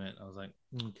speed limit, I was like,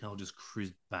 okay, I'll just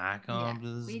cruise back up to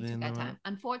the speed limit. We took our time.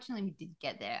 Unfortunately, we did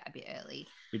get there a bit early.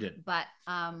 We did. But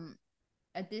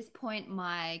at this point,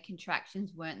 my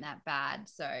contractions weren't that bad,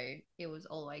 so it was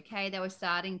all okay. They were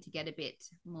starting to get a bit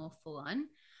more full on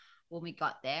when we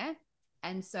got there.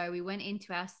 And so we went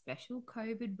into our special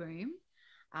COVID room.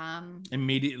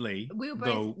 Immediately. We were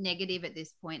both negative at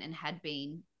this point and had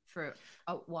been for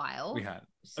a while. We had.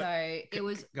 So it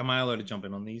was. Am I allowed to jump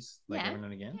in on these every now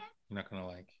and again? Yeah. You're not going to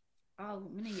like. Oh,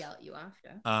 I'm gonna yell at you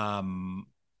after.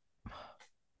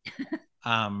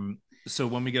 Um, so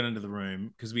when we got into the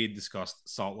room, because we had discussed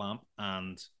salt lamp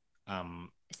and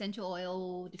Essential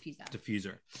oil diffuser.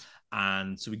 diffuser,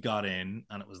 and so we got in,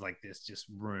 and it was like this just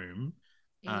room,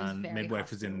 It was and very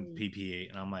midwife was in hospital-y. PPE,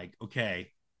 and I'm like,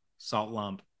 okay, salt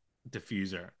lamp,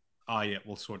 diffuser. Oh yeah,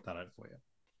 we'll sort that out for you.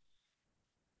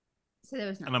 So there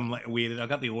was And I'm nothing. like, wait, I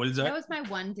got the oils out. That was my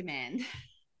one demand.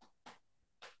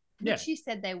 Yeah. Which she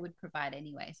said they would provide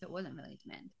anyway, so it wasn't really a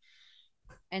demand.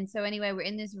 And so anyway, we're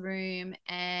in this room,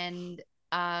 and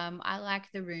I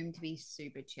like the room to be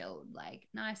super chilled, like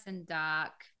nice and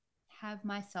dark, have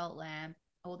my salt lamp,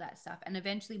 all that stuff. And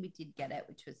eventually we did get it,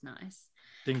 which was nice.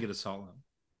 Didn't get a salt lamp.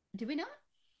 Did we not?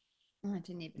 Oh, I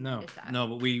didn't even No, notice that. no,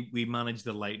 but we managed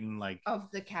the lighting like Of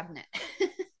the cabinet.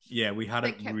 yeah, we had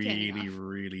But it it kept turning really, off.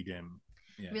 really dim.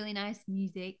 Yeah. Really nice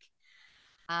music.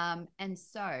 And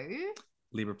so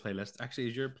Libra playlist. Actually,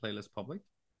 is your playlist public?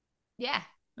 yeah.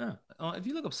 Yeah. Oh, if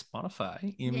you look up Spotify, Yeah,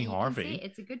 Amy you can see Harvey,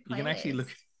 it's a good playlist. you can actually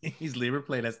look at his Libra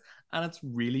playlist, and it's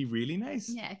really, really nice.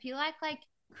 Yeah, if you like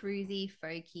cruisy,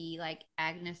 folky, like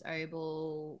Agnes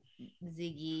Obel,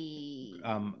 Ziggy,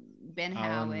 Ben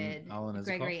Howard, Alan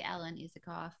Gregory Alan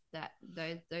Isikoff, that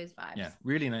those vibes. Yeah,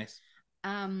 really nice.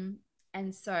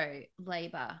 And so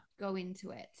labor, go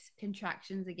into it.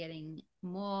 Contractions are getting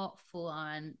more full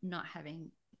on, not having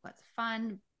what's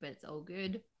fun, but it's all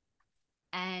good.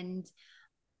 And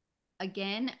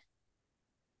again,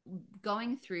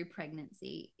 going through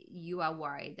pregnancy, you are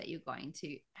worried that you're going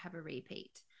to have a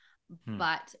repeat.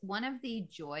 But one of the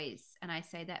joys, and I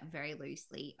say that very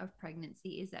loosely, of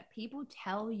pregnancy is that people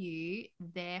tell you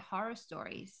their horror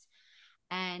stories.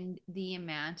 And the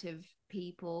amount of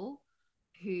people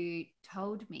who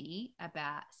told me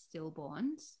about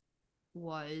stillborns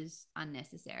was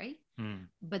unnecessary.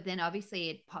 But then obviously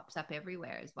it pops up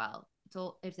everywhere as well.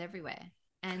 It's everywhere.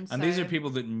 And these are people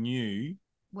that knew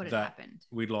what had happened.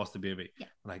 We'd lost a baby. Yeah.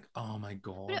 Like, oh my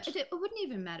God. But it wouldn't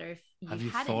even matter if you have you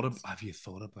thought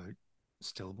about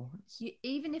stillborns?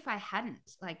 Even if I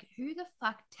hadn't, like, who the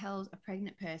fuck tells a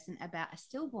pregnant person about a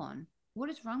stillborn? What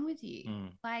is wrong with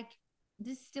you? Like,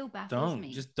 this still baffles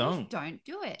me. Just don't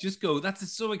do it. Just go. That's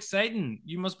so exciting.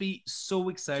 You must be so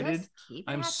excited. Just keep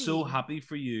I'm happy. so happy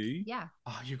for you. Yeah.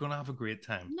 Oh, you're gonna have a great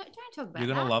time. No, don't talk about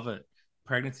You're gonna love it.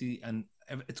 Pregnancy, and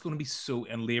it's gonna be so,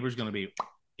 and labor's gonna be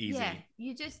easy. Yeah,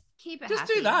 you just keep it just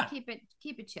happy. Do that.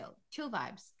 Keep it chill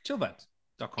vibes.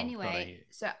 Chillvibes.com. Anyway,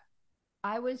 so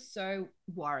I was so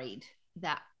worried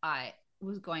that I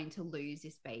was going to lose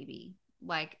this baby.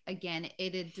 Like, again,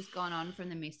 it had just gone on from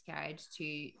the miscarriage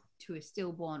to a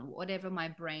stillborn, whatever my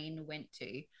brain went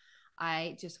to.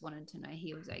 I just wanted to know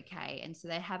he was okay. And so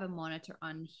they have a monitor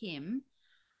on him,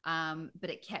 but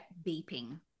it kept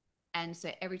beeping. And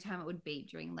so every time it would beep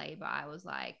during labor, I was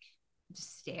like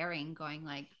just staring, going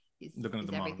like, is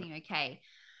everything okay?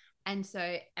 And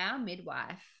so our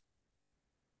midwife,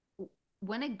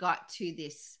 when it got to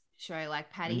this show, like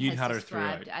Patty has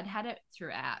described, I'd had it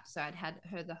throughout. So I'd had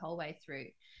her the whole way through.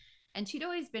 And she'd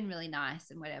always been really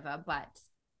nice and whatever, but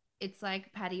it's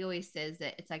like Patty always says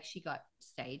that it's like she got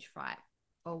stage fright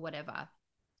or whatever.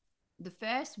 The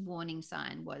first warning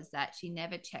sign was that she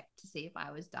never checked to see if I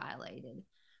was dilated,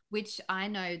 which I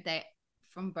know that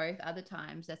from both other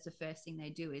times, that's the first thing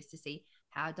they do, is to see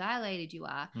how dilated you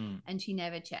are. And she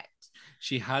never checked.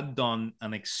 She had done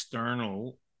an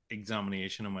external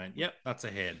examination and went, yep, that's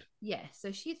a head. Yeah.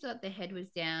 So she thought the head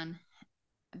was down,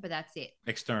 but that's it.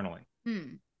 Externally.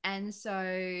 And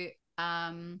so,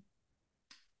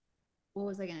 what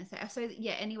was I going to say? So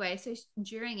yeah, anyway, so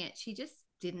during it, she just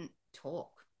didn't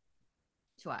talk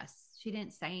to us. She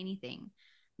didn't say anything.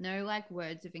 No like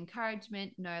words of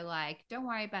encouragement, no like, don't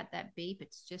worry about that beep,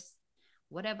 it's just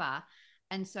whatever.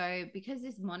 And so because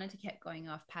this monitor kept going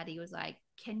off, Patty was like,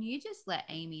 can you just let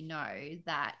Amy know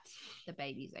that the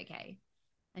baby's okay?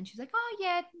 And she's like, oh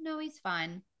yeah, no, he's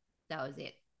fine. That was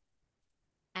it.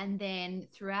 And then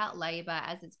throughout labor,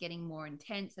 as it's getting more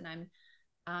intense, and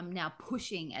I'm now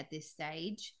pushing at this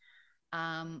stage,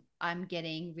 I'm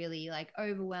getting really like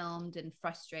overwhelmed and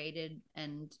frustrated,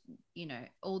 and you know,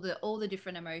 all the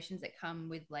different emotions that come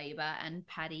with labor. And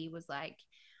Patty was like,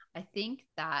 I think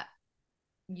that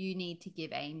you need to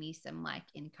give Amy some like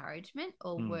encouragement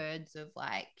or words of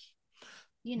like,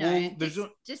 you know, well,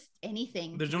 just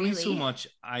anything. There's really only so much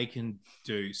I can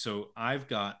do. So I've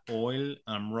got oil,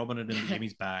 I'm rubbing it into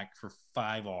Amy's back for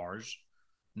 5 hours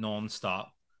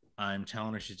non-stop. I'm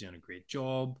telling her she's doing a great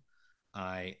job.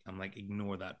 I'm like,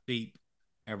 ignore that beep.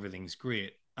 Everything's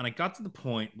great. And I got to the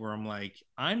point where I'm like,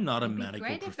 I'm not a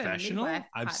medical professional.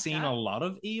 I've seen a lot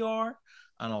of ER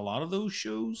and a lot of those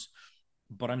shows.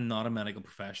 but I'm not a medical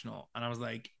professional. And I was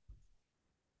like,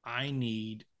 I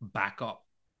need backup.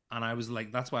 And I was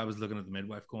like, that's why I was looking at the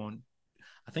midwife going,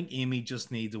 I think Amy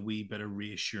just needs a wee bit of That's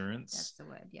reassurance the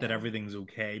word. that Yeah. everything's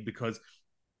okay, because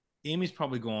Amy's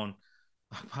probably going,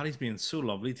 oh, Paddy's being so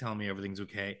lovely telling me everything's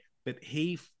okay, but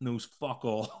he knows fuck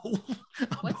all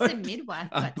What's the about, midwife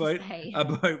got to about say?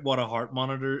 about what a heart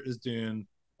monitor is doing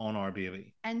on our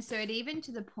baby. And so it even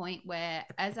to the point where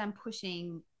as I'm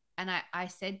pushing, and I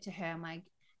said to her, I'm like,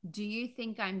 do you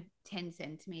think I'm 10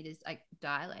 centimeters like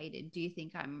dilated? Do you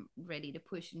think I'm ready to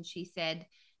push? And she said,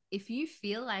 if you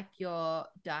feel like you're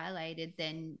dilated,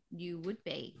 then you would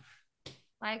be.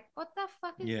 Like, what the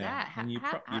fuck is Yeah, that? and you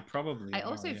probably I are.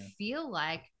 also Yeah. feel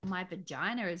like my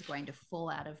vagina is going to fall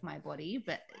out of my body,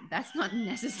 but that's not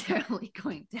necessarily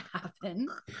going to happen.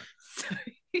 So,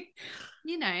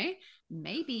 you know,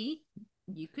 maybe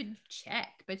you could check,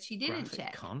 but she didn't Graphic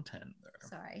check. content there.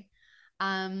 Sorry.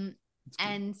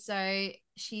 And so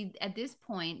she, at this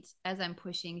point, as I'm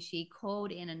pushing, she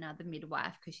called in another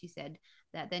midwife because she said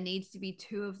that there needs to be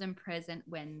two of them present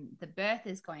when the birth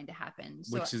is going to happen.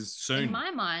 So which is soon. in my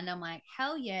mind, I'm like,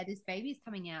 hell yeah, this baby's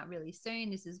coming out really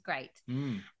soon. This is great.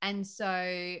 And so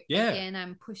again,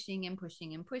 I'm pushing and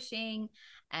pushing and pushing,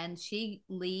 and she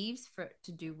leaves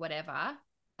to do whatever.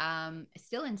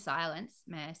 Still in silence,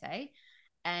 may I say.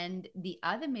 And the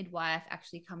other midwife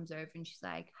actually comes over and she's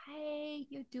like, hey,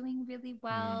 you're doing really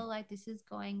well. Like, this is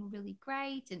going really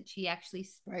great. And she actually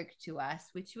spoke to us,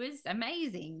 which was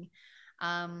amazing.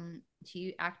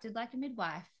 She acted like a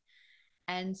midwife.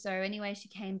 And so, anyway, she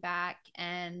came back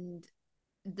and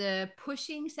the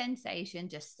pushing sensation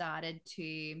just started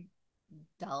to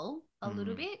dull a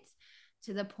little bit,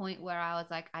 to the point where I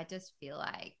was like, I just feel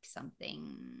like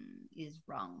something is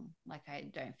wrong. Like, I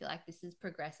don't feel like this is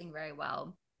progressing very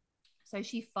well. So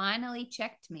she finally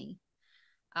checked me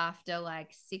after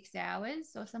like 6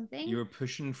 hours or something. You were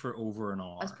pushing for over an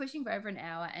hour. I was pushing for over an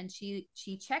hour, and she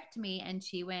checked me and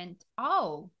she went,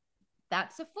 oh,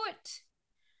 that's a foot.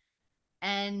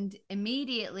 And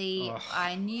immediately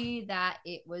I knew that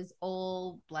it was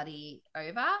all bloody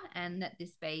over and that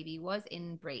this baby was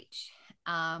in breech.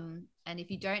 And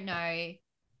if you don't know,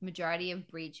 majority of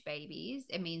breech babies,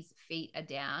 it means feet are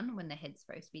down when the head's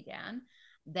supposed to be down.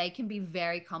 They can be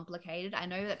very complicated. I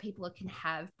know that people can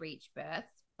have breech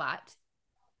births, but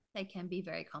they can be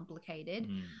very complicated.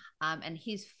 And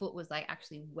his foot was like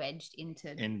actually wedged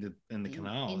into the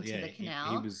canal. Into yeah, the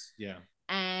canal. He was, yeah.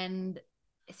 And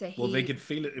so well, they could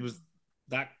feel it. It was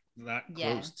that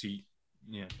close to,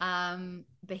 yeah.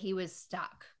 But he was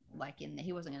stuck, like in there.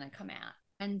 He wasn't going to come out.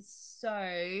 And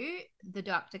so the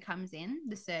doctor comes in,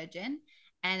 the surgeon,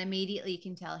 and immediately you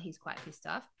can tell he's quite pissed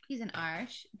off. He's an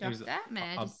Irish doctor.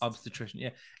 Obstetrician, yeah.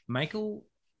 Michael,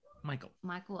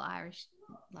 Irish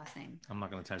last name. I'm not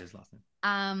going to tell his last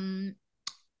name.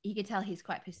 You could tell he's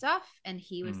quite pissed off, and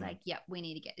he was like, yep, we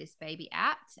need to get this baby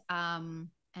out.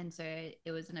 And so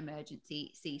it was an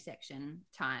emergency C-section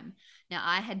time. Now,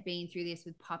 I had been through this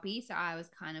with Poppy, so I was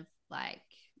kind of like,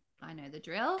 I know the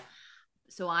drill.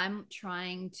 So I'm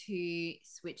trying to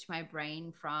switch my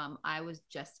brain from I was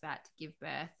just about to give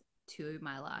birth to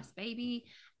my last baby,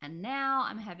 and now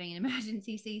I'm having an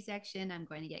emergency C-section. I'm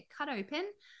going to get cut open.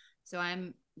 So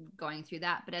I'm going through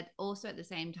that. But also at the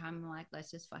same time, I'm like,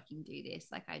 let's just fucking do this.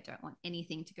 Like, I don't want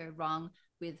anything to go wrong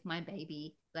with my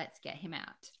baby. Let's get him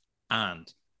out. And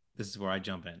this is where I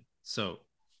jump in. So,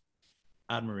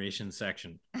 admiration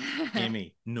section.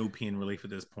 Amy, no pain relief at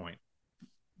this point.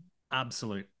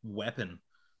 Absolute weapon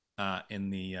in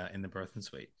the birthing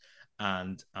suite.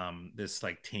 And this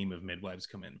like team of midwives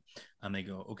come in and they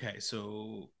go, okay,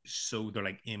 so they're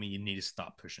like, Amy, you need to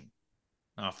stop pushing.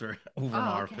 After over an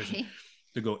hour pushing,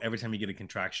 they go, every time you get a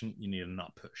contraction, you need to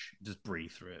not push, just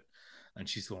breathe through it. And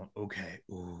she's going, okay.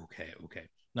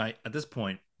 Now at this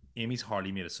point, Amy's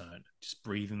hardly made a sound, just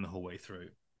breathing the whole way through.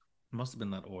 It must have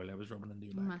been that oil I was rubbing into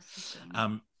your back.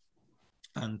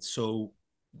 And so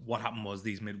what happened was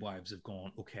these midwives have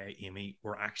gone, okay, Amy,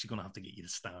 we're actually going to have to get you to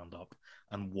stand up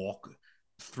and walk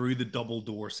through the double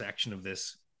door section of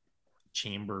this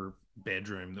chamber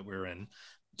bedroom that we're in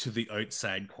to the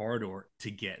outside corridor to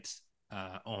get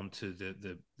onto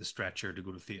the stretcher to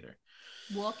go to theater.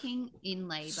 Walking in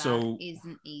labor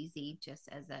isn't easy, just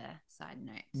as a side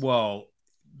note. Well,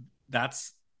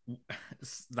 that's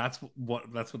what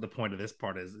the point of this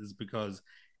part is because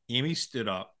Amy stood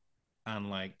up and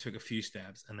like took a few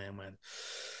steps and then went,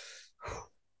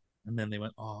 and then they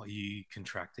went, oh, are you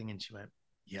contracting? And she went,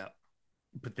 yeah,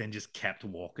 but then just kept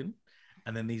walking.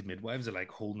 And then these midwives are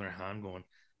like holding her hand going,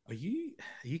 are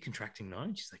you contracting now?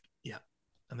 And she's like, yeah.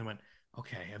 And they went,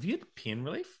 okay, have you had pain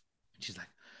relief? And she's like,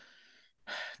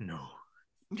 no.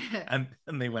 and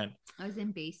they went, I was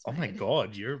in beast "Oh my mode.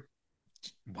 God, you're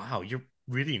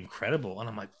really incredible." And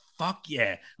I'm like, "Fuck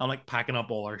yeah!" I'm like packing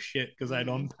up all our shit because I'd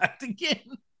unpacked again.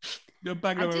 You're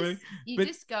packing I up everything, just you but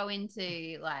just go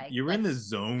into like you were in the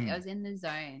zone. I was in the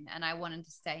zone and I wanted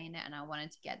to stay in it and I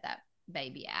wanted to get that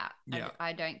baby out. Yeah.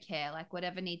 I don't care, like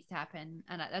whatever needs to happen,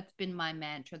 and that's been my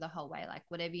mantra the whole way. Like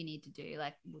whatever you need to do,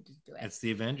 like we'll just do it. It's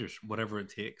the Avengers, whatever it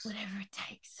takes. Whatever it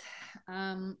takes.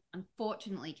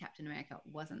 Unfortunately, Captain America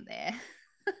wasn't there.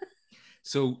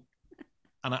 So,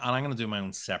 and I'm going to do my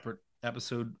own separate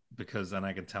episode because then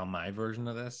I can tell my version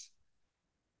of this.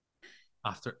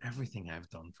 After everything I've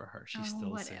done for her, she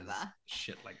still says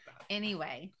shit like that.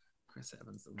 Anyway, Chris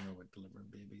Evans doesn't know about delivering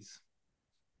babies.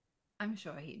 I'm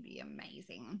sure he'd be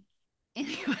amazing.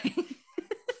 Anyway.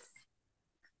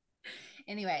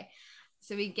 Anyway,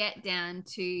 so we get down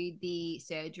to the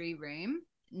surgery room.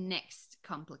 Next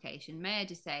complication. May I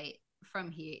just say, from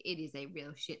here, it is a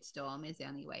real shitstorm is the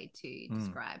only way to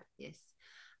describe this.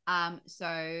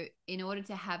 So in order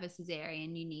to have a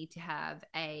cesarean, you need to have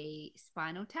a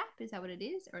spinal tap. Is that what it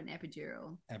is? Or an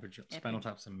epidural? Spinal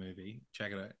tap's a movie.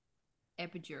 Check it out.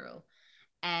 Epidural.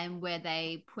 And where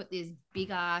they put this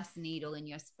big ass needle in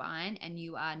your spine and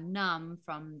you are numb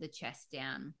from the chest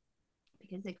down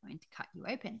because they're going to cut you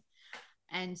open.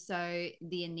 And so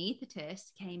the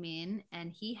anaesthetist came in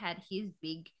and he had his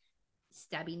big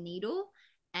stabby needle.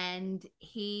 And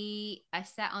I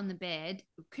sat on the bed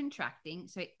contracting,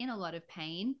 so in a lot of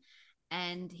pain.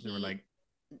 And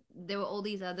there were all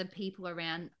these other people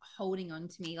around holding on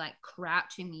to me, like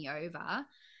crouching me over.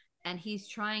 And he's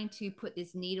trying to put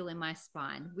this needle in my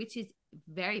spine, which is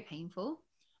very painful.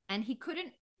 And he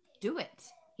couldn't do it.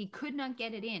 He could not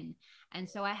get it in. And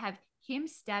so I have him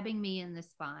stabbing me in the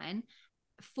spine,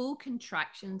 full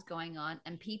contractions going on,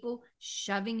 and people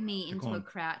shoving me into a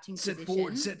crouching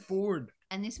position. Sit forward.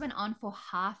 And this went on for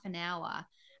half an hour.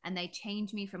 And they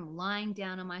changed me from lying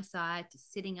down on my side to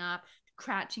sitting up,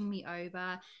 crouching me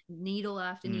over, needle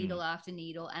after needle after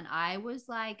needle. And I was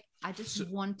like, I just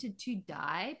wanted to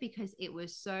die because it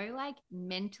was so like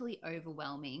mentally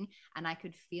overwhelming. And I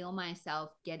could feel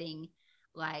myself getting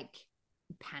like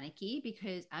panicky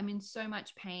because I'm in so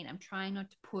much pain. I'm trying not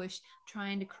to push, I'm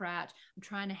trying to crouch, I'm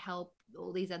trying to help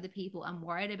all these other people. I'm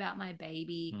worried about my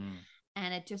baby.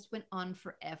 And it just went on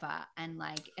forever. And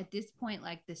like at this point,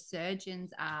 like the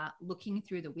surgeons are looking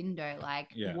through the window, like,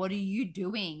 what are you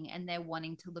doing? And they're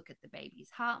wanting to look at the baby's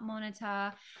heart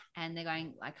monitor, and they're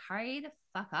going like, hurry the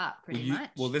fuck up, pretty much.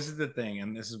 Well, this is the thing,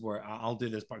 and this is where I'll do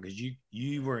this part because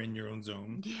you were in your own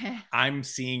zone. Yeah. I'm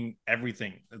seeing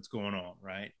everything that's going on,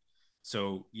 right?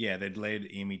 So yeah, they'd laid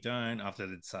Amy down after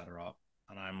they'd sat her up,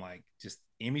 and I'm like,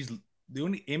 Amy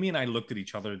and I looked at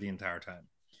each other the entire time.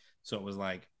 So it was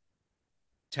like,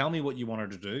 tell me what you want her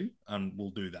to do, and we'll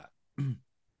do that.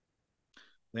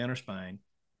 Lay on her spine.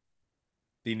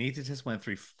 The anaesthetist went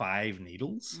through 5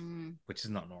 needles, which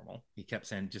is not normal. He kept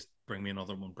saying, just bring me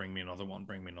another one, bring me another one,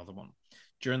 bring me another one.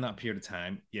 During that period of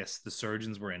time, yes, the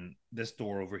surgeons were in this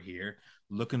door over here,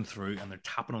 looking through, and they're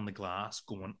tapping on the glass,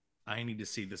 going, I need to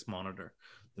see this monitor.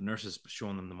 The nurse is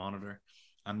showing them the monitor.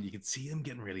 And you could see them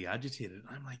getting really agitated.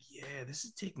 I'm like, yeah, this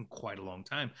is taking quite a long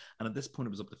time. And at this point, it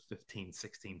was up to 15,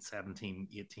 16, 17,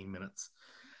 18 minutes.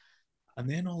 And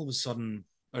then all of a sudden,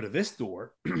 out of this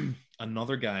door,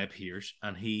 another guy appears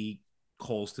and he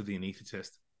calls to the anaesthetist,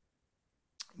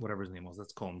 whatever his name was.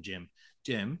 Let's call him Jim.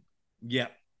 Jim, yeah,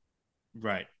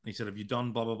 right. He said, have you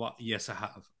done blah, blah, blah? Yes, I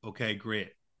have. Okay, great.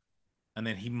 And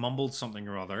then he mumbled something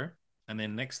or other. And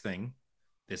then next thing,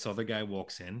 this other guy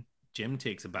walks in. Jim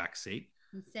takes a back seat.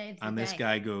 And this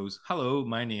guy goes, hello,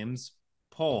 my name's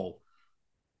Paul.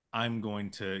 I'm going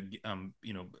to,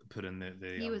 put in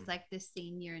the he was like the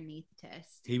senior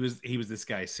anaesthetist. He was this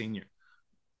guy's senior.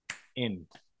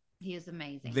 He was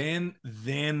amazing.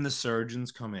 Then the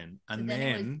surgeons come in, and then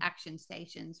it was action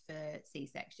stations for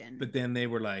C-section. But then they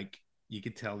were like, you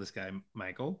could tell this guy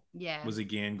Michael, was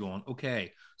again going,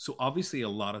 okay, so obviously a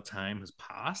lot of time has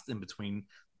passed in between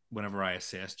whenever I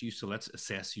assessed you, so let's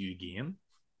assess you again.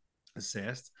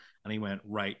 Assessed, and he went,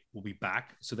 right, we'll be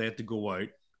back. So they had to go out,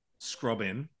 scrub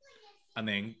in, and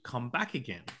then come back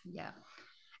again. Yeah.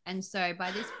 And so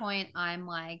by this point, I'm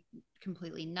like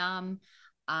completely numb,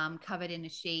 covered in a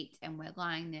sheet, and we're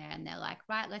lying there, and they're like,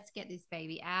 right, let's get this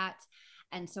baby out.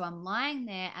 And so I'm lying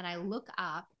there, and I look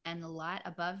up, and the light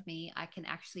above me, I can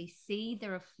actually see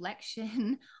the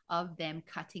reflection of them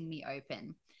cutting me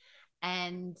open.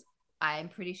 And I'm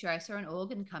pretty sure I saw an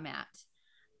organ come out.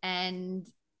 And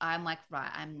I'm like,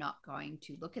 right, I'm not going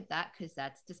to look at that because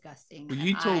that's disgusting. Well,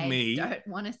 you told me I don't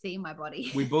want to see my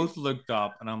body. We both looked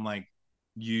up, and I'm like,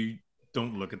 you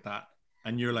don't look at that.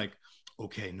 And you're like,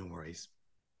 okay, no worries.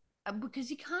 Because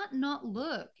you can't not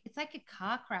look. It's like a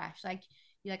car crash. Like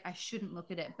you're like, I shouldn't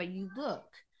look at it, but you look.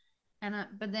 And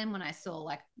but then when I saw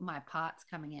like my parts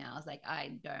coming out, I was like,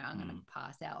 I don't, I'm gonna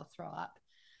pass out or throw up.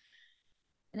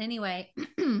 And anyway,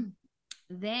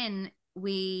 then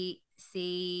we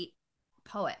see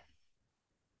Poet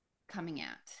coming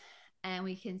out, and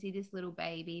we can see this little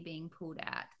baby being pulled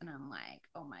out, and I'm like,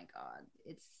 oh my god,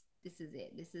 it's this is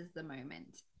it, this is the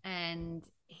moment. And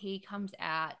he comes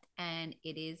out, and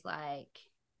it is like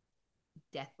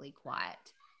deathly quiet.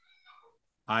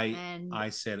 And I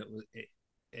said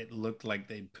it looked like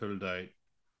they pulled out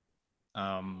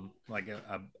like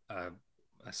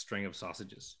a string of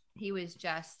sausages. he was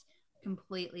just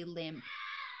completely limp,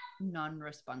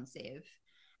 non-responsive,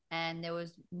 and there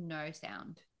was no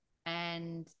sound.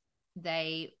 And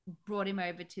they brought him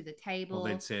over to the Well, table.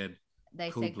 They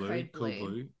cool said blue, code cool blue.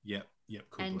 blue. Yep, yep,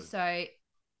 cool And blue. so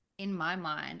in my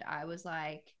mind, I was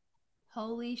like,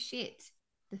 holy shit,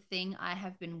 the thing I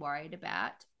have been worried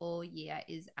about all year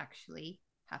is actually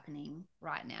happening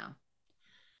right now.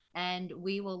 And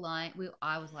I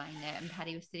was lying there, and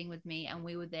Patty was sitting with me, and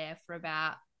we were there for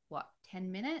about what,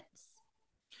 10 minutes?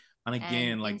 And And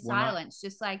again, like in we're not, silence,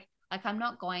 just like I'm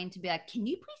not going to be like, can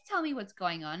you please tell me what's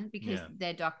going on? Because yeah.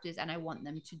 they're doctors and I want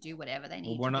them to do whatever they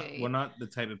Well, need to we're do. not the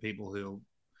type of people who'll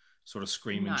sort of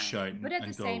scream and No. shout But at the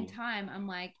and same go time, I'm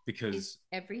like, is because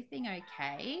everything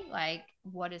okay? Like,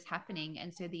 what is happening?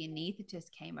 And so the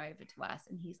anesthetist came over to us,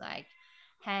 and he's like,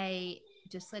 hey,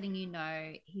 just letting you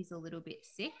know he's a little bit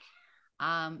sick.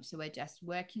 So we're just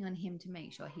working on him to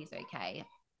make sure he's okay.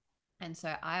 And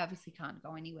so I obviously can't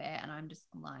go anywhere, and I'm just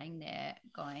lying there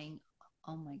going,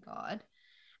 oh my God.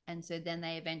 And so then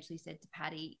they eventually said to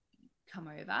Patty, come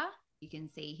over, you can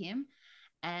see him.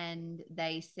 And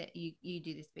they said, you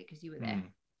do this bit because you were there.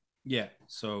 yeah.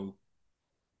 So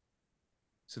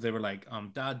they were like,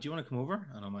 Dad, do you want to come over?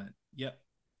 And I'm like, yep.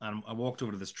 And I walked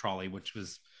over to this trolley, which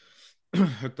was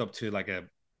hooked up to like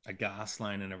a gas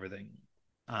line and everything.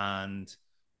 And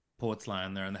Poet's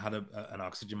lying there, and they had an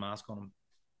oxygen mask on him.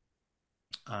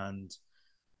 And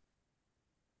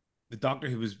the doctor,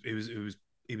 he was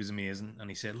amazing, and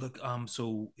he said, look,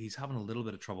 so he's having a little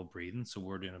bit of trouble breathing, so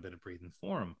we're doing a bit of breathing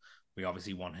for him. We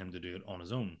obviously want him to do it on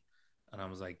his own. And I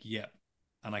was like, yeah.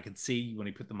 And I could see when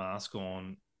he put the mask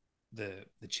on, the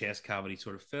chest cavity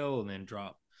sort of fill and then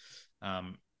drop.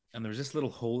 um and there was this little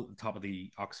hole at the top of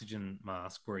the oxygen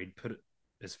mask where he'd put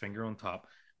his finger on top,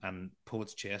 and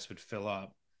Poet's chest would fill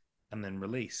up and then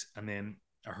release. And then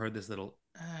I heard this little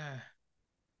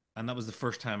and that was the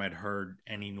first time I'd heard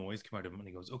any noise come out of him. And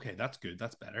he goes, "Okay, that's good,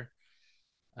 that's better."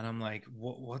 And I'm like,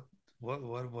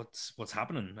 what's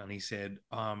happening? And he said,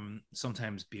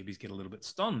 sometimes babies get a little bit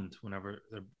stunned whenever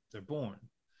they're born.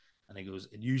 And he goes,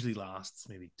 it usually lasts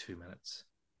maybe 2 minutes.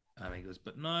 And he goes,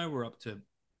 but now we're up to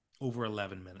over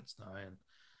 11 minutes now.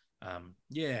 And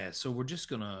yeah, so we're just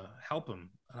gonna help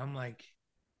him. And I'm like,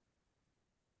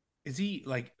 is he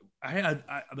like,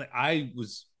 I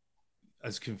was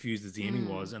as confused as Amy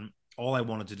was, and all I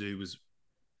wanted to do was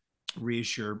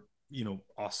reassure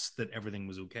us that everything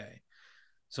was okay.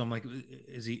 So I'm like,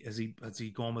 has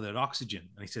he gone without oxygen?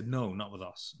 And he said, no, not with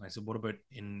us. And I said, what about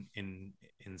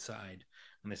inside?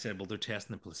 And they said, well, they're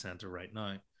testing the placenta right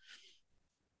now,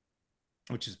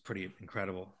 which is pretty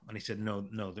incredible. And he said, no,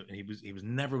 no, he was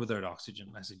never without oxygen.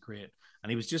 And I said, great.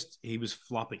 And he was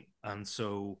floppy. And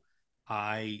so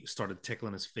I started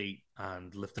tickling his feet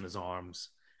and lifting his arms.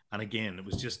 And again, it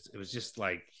was just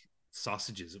like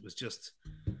sausages. It was just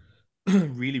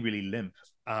really, really limp.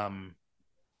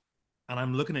 And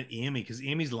I'm looking at Amy because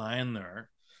Amy's lying there.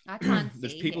 I can't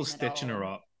There's see people him at stitching her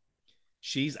all. up.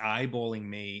 She's eyeballing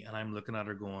me, and I'm looking at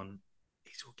her going,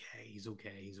 he's okay, he's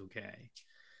okay, he's okay.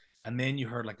 And then you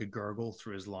heard like a gurgle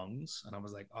through his lungs, and I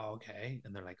was like, oh, okay.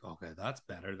 And they're like, okay, that's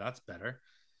better, that's better.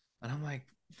 And I'm like,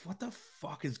 what the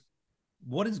fuck is,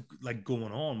 what is like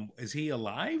going on? Is he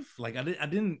alive? Like I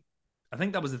didn't, I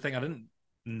think that was the thing. I didn't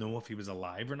know if he was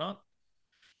alive or not.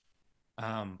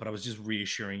 But I was just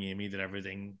reassuring Amy that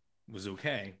everything was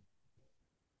okay.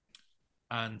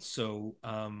 And so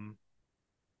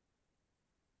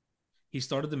he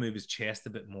started to move his chest a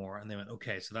bit more, and they went,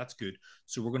 okay, so that's good.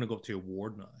 So we're going to go up to a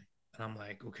ward now. And I'm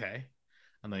like, okay.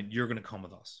 And then you're going to come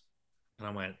with us. And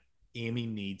I went, Amy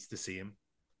needs to see him.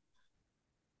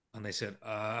 And they said,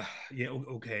 yeah,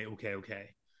 okay, okay, okay.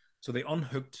 So they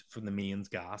unhooked from the mains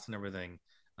gas and everything,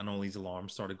 and all these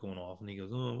alarms started going off. And he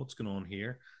goes, oh, what's going on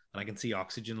here? And I can see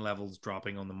oxygen levels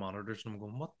dropping on the monitors. And I'm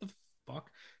going, what the fuck?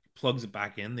 He plugs it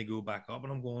back in, they go back up,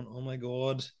 and I'm going, oh my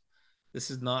God, this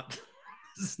is not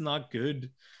this is not good.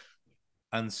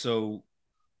 And so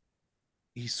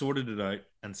he sorted it out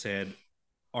and said,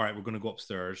 all right, we're going to go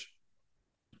upstairs.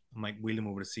 I'm like, wheel him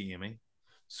over to see Amy.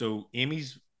 So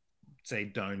Amy's, say,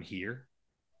 down here.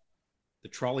 The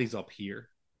trolley's up here.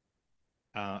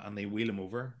 And they wheel him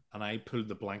over. And I pulled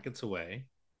the blankets away.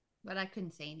 But I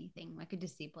couldn't see anything. I could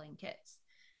just see blankets.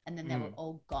 And then they were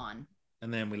all gone.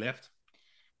 And then we left.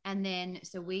 And then,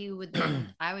 so we would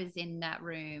then, I was in that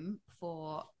room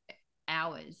for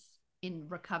hours in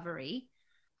recovery.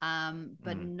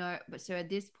 But so at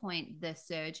this point, the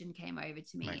surgeon came over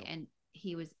to me, Michael. And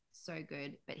he was so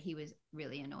good, but he was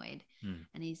really annoyed.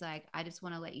 And he's like, I just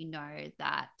want to let you know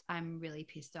that I'm really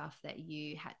pissed off that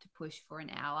you had to push for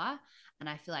an hour. And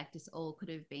I feel like this all could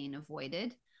have been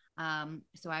avoided.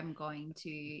 So I'm going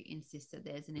to insist that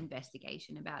there's an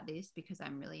investigation about this, because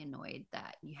I'm really annoyed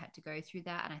that you had to go through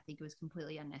that. And I think it was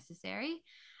completely unnecessary.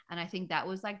 And I think that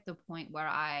was like the point where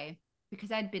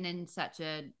because I'd been in such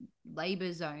a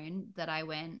labor zone, that I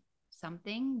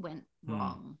something went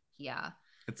wrong here.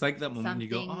 It's like that moment you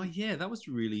go, oh yeah, that was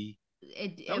really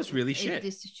shit.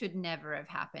 This should never have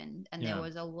happened. And there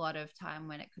was a lot of time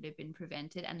when it could have been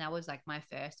prevented. And that was like my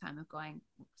first time of going,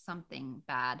 something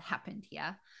bad happened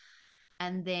here.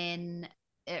 And then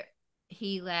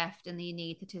he left, and the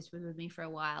anaesthetist was with me for a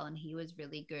while, and he was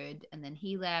really good. And then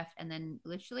he left, and then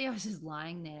literally I was just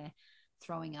lying there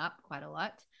throwing up quite a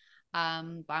lot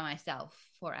by myself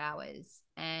for hours.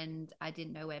 And I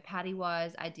didn't know where Paddy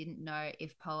was. I didn't know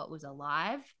if Poet was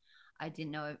alive. I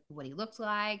didn't know what he looked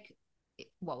like,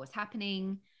 what was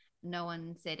happening. No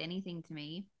one said anything to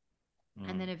me.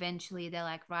 And then eventually they're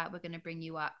like, right, we're going to bring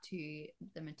you up to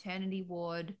the maternity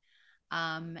ward.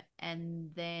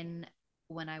 And then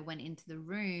when I went into the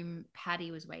room,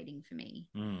 Paddy was waiting for me.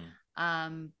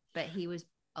 But he was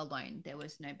alone. There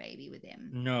was no baby with him.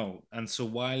 No. And so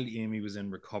while Amy was in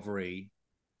recovery,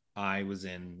 I was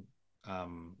in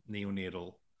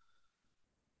neonatal.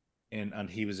 And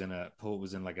he was Poet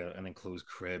was in like an enclosed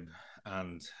crib,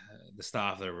 and the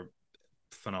staff there were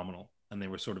phenomenal. And they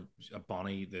were sort of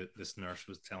Bonnie, this nurse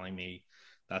was telling me,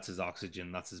 that's his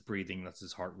oxygen, that's his breathing, that's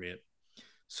his heart rate.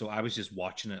 So I was just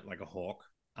watching it like a hawk.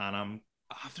 And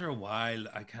after a while,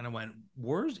 I kind of went,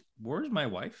 where's my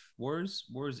wife? Where's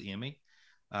Amy?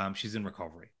 She's in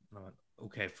recovery. And I went,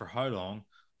 okay, for how long?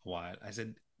 A while. I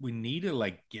said, we need to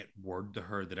like get word to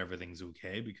her that everything's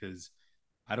okay, because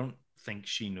I don't think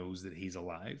she knows that he's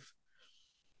alive.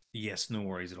 Yes, no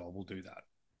worries at all. We'll do that.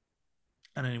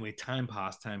 And anyway, time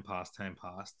passed.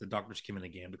 The doctors came in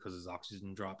again because his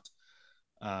oxygen dropped.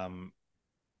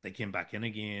 They came back in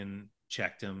again,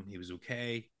 checked him. He was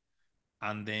okay.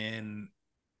 And then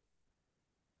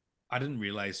I didn't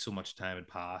realize so much time had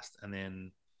passed. And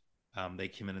then they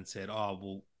came in and said, oh,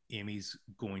 well, Amy's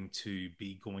going to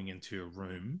be going into a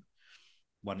room.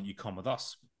 Why don't you come with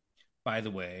us? By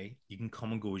the way, you can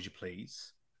come and go as you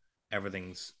please.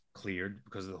 Everything's cleared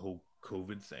because of the whole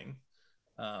COVID thing.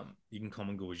 You can come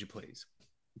and go as you please.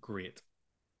 Great.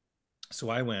 So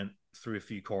I went through a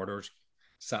few corridors,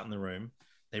 sat in the room.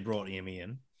 They brought Amy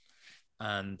in,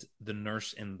 and the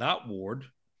nurse in that ward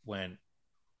went,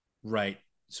 right,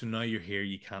 so now you're here,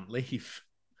 you can't leave.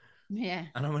 Yeah.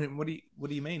 And I went, what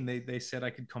do you mean? They said I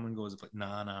could come and go as a place. No,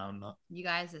 I'm not. You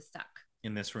guys are stuck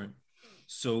in this room.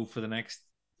 So for the next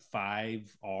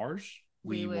 5 hours,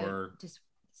 we were just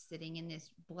sitting in this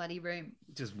bloody room,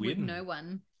 just waiting, with no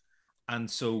one.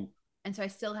 And so I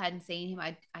still hadn't seen him.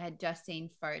 I had just seen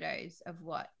photos of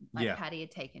what Paddy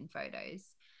had taken photos.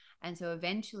 And so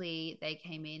eventually they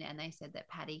came in and they said that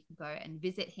Paddy could go and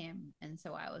visit him. And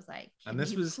so I was like, and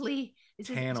this was so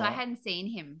I hadn't seen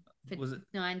him for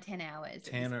 9-10 hours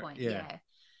 10 at this point. Yeah.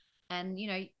 And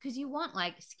because you want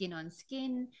like skin on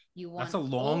skin, you want that's a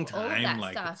long time, all that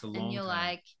like stuff. it's a long and you're time.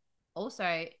 Like,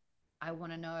 also, I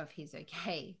want to know if he's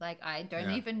okay. Like, I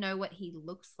don't even know what he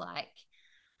looks like.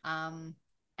 And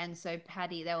so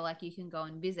Paddy, they were like, you can go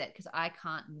and visit, because I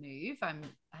can't move.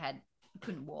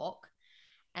 Couldn't walk.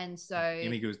 And so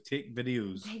Amy goes, take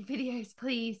videos,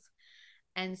 please.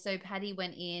 And so Paddy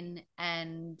went in,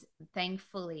 and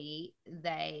thankfully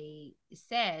they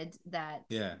said that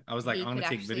I was like, I'm gonna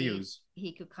take videos.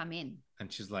 He could come in.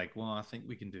 And she's like, well, I think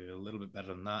we can do a little bit better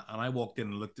than that. And I walked in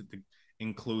and looked at the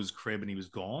enclosed crib, and he was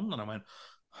gone. And I went,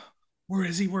 where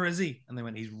is he? And they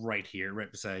went, he's right here,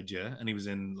 right beside you. And he was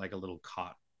in like a little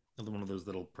cot, one of those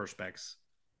little Perspex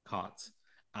cots.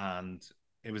 And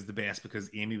it was the best, because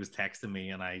Amy was texting me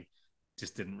and I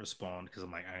just didn't respond, because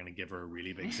I'm like, I'm gonna give her a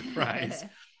really big surprise.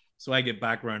 So I get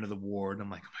back around to the ward and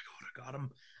I'm like, oh my God, I got him.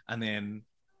 And then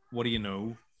what do you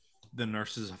know? The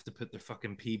nurses have to put their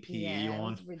fucking PPE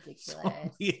on. It was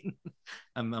ridiculous.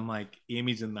 And I'm like,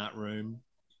 Amy's in that room.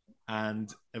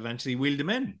 and eventually wheeled him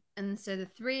in. And so the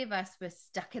three of us were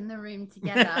stuck in the room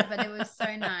together, but it was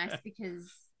so nice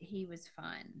because he was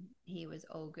fine. He was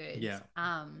all good. Yeah.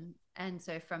 And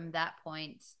so from that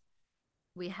point,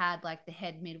 we had like the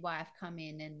head midwife come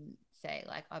in and say,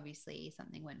 like, obviously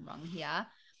something went wrong here.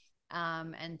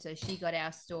 And so she got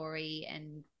our story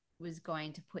and was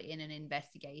going to put in an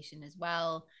investigation as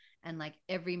well. And like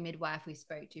every midwife we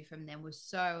spoke to from them was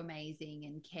so amazing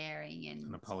and caring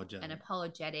and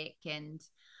apologetic. And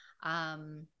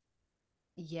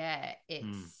yeah,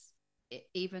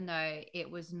 even though it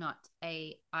was not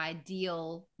a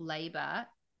ideal labor,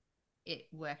 it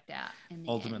worked out in the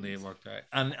ultimately end. It worked out.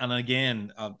 And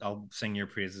again, I'll sing your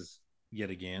praises yet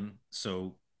again.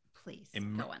 So please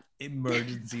go on.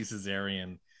 Emergency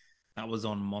cesarean. That was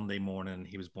on Monday morning.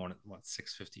 He was born at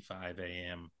 6:55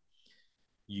 a.m.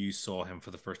 You saw him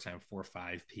for the first time 4 or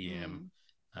 5 p.m.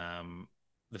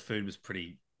 The food was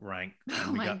pretty rank.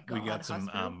 And we got some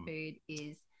food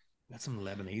is that's some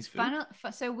Lebanese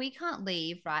food. So we can't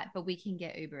leave, right? But we can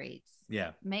get Uber Eats.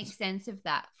 Yeah. Make sense of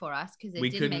that for us because it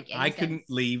didn't make any sense. I couldn't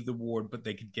leave the ward, but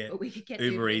they could get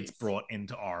Uber Eats brought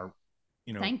into our,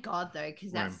 Thank God though,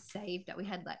 because that saved that. We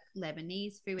had like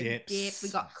Lebanese food with dips. We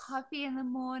got coffee in the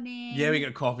morning. Yeah, we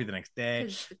got coffee the next day.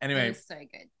 Anyway, it was so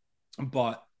good.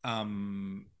 But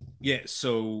yeah,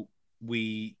 so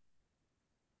we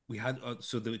had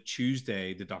so the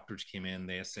Tuesday the doctors came in,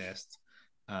 they assessed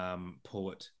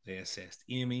Poet, they assessed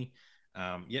Amy.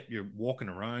 Yep, you're walking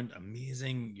around,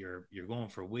 amazing. You're going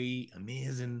for a wee,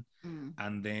 amazing.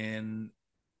 And then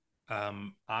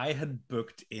I had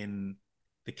booked in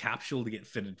the capsule to get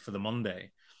fitted for the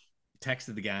Monday.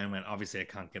 Texted the guy and went, obviously I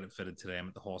can't get it fitted today. I'm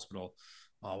at the hospital.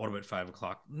 Oh, what about 5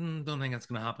 o'clock? Don't think that's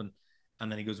gonna happen.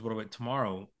 And then he goes, what about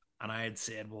tomorrow? And I had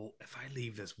said, well, if I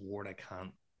leave this ward, I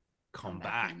can't come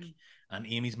back. And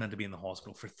Amy's meant to be in the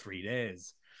hospital for 3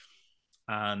 days.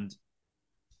 And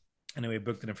anyway,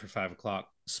 booked it in for 5 o'clock.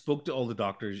 Spoke to all the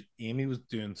doctors. Amy was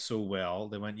doing so well.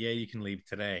 They went, yeah, you can leave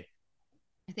today.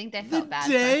 I think they felt bad.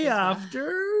 The day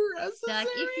after? They're like,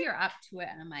 if you're up to it.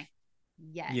 And I'm like,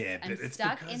 yes. Yeah, but it's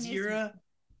because you're a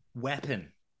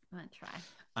weapon. I'm going to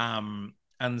try.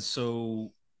 And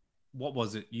so what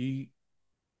was it?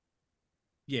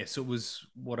 So it was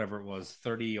whatever it was,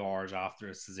 30 hours after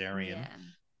a cesarean. Yeah.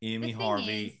 Amy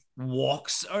Harvey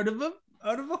walks out of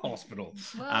a hospital.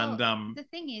 Well, and the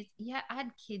thing is, I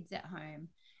had kids at home,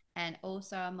 and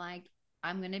also I'm like,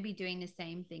 I'm going to be doing the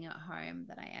same thing at home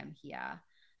that I am here.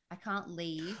 I can't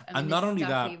leave. And not only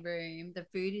that, room. The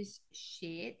food is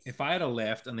shit. If I had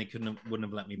left and they wouldn't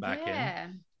have let me back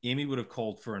in, Amy would have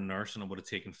called for a nurse, and it would have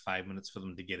taken 5 minutes for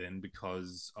them to get in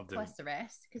because of the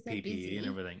rest, because they're PPE busy and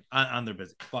everything, and they're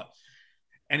busy. But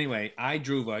anyway, I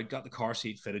drove out, got the car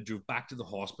seat fitted, drove back to the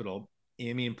hospital.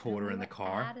 Amy and Porter in the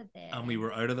car, and we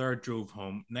were out of there. Drove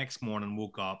home. Next morning,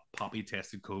 woke up. Poppy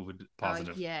tested COVID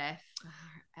positive. Oh, yeah,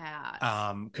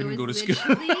 couldn't go to school.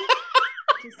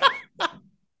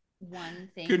 One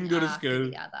thing couldn't go to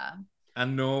school. The other.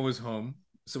 And Noah was home,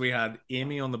 so we had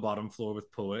Amy on the bottom floor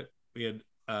with Poet. We had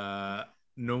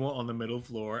Noah on the middle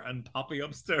floor and Poppy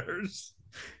upstairs.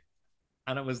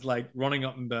 And it was like running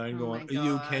up and down, going, "Are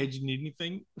you okay? Do you need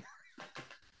anything?"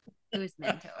 It was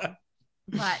mental,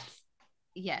 but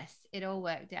yes, it all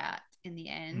worked out in the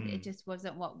end. It just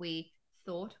wasn't what we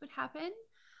thought would happen.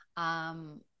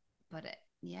 But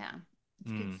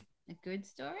it's a good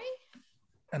story.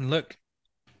 And look,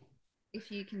 if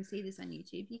you can see this on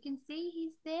YouTube, you can see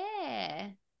he's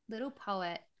there. Little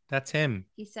Poet. That's him.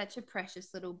 He's such a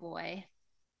precious little boy.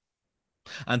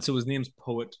 And so his name's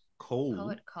Poet Cole.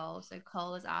 Poet Cole. So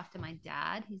Cole is after my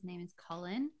dad. His name is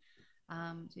Colin.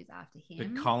 So he's after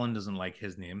him. But Colin doesn't like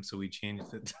his name, so we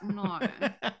changed it. No.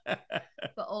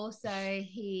 But also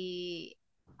he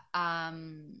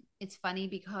it's funny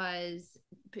because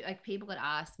like people had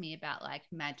asked me about like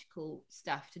magical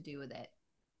stuff to do with it.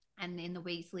 And in the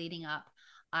weeks leading up,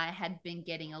 I had been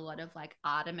getting a lot of like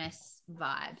Artemis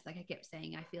vibes. Like I kept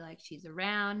saying, I feel like she's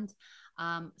around.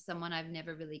 Someone I've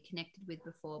never really connected with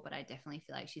before, but I definitely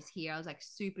feel like she's here. I was like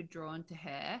super drawn to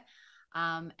her.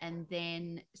 And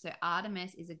then, so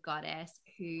Artemis is a goddess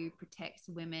who protects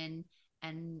women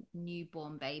and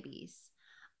newborn babies,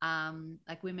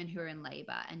 like women who are in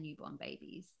labor and newborn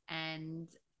babies. And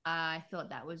I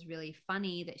thought that was really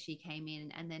funny that she came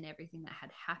in and then everything that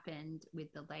had happened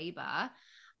with the labor.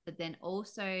 But then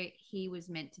also he was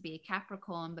meant to be a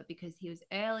Capricorn, but because he was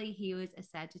early, he was a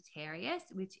Sagittarius,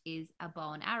 which is a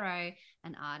bow and arrow,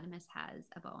 and Artemis has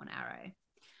a bow and arrow.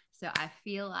 So I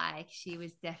feel like she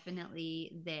was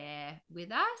definitely there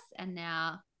with us, and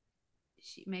now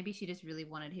maybe she just really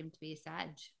wanted him to be a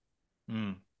Sag.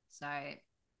 So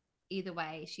either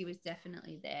way, she was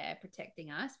definitely there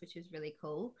protecting us, which was really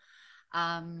cool.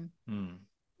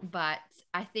 But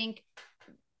I think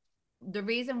the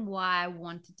reason why I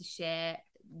wanted to share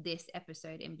this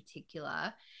episode in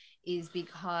particular is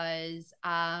because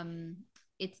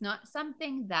it's not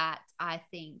something that I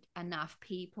think enough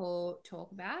people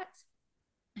talk about,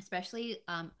 especially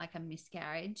like a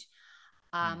miscarriage.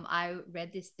 I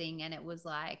read this thing and it was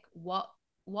like, what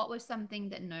was something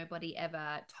that nobody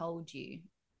ever told you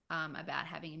about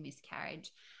having a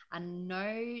miscarriage? And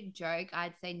no joke,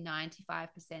 I'd say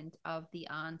 95% of the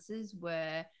answers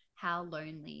were how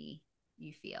lonely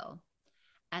you feel.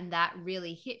 And that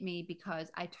really hit me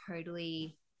because I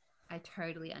totally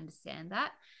understand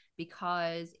that,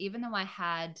 because even though I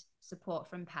had support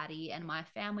from Patty and my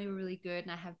family were really good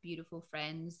and I have beautiful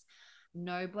friends,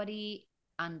 nobody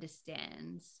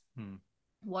understands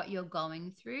what you're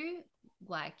going through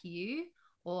like you,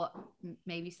 or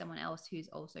maybe someone else who's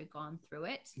also gone through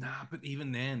it. Nah, but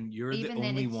even then, you're the Even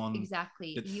then, only it's one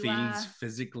exactly, that you feels are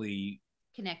physically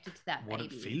connected to that what it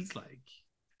baby. feels like.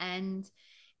 And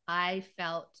I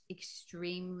felt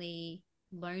extremely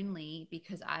lonely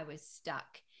because I was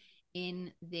stuck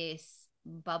in this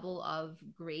bubble of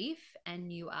grief,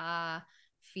 and you are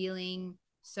feeling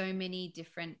so many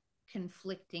different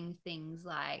conflicting things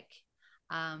like,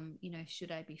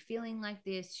 should I be feeling like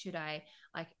this? Should I,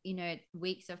 like,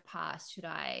 weeks have passed. Do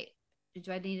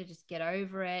I need to just get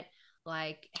over it?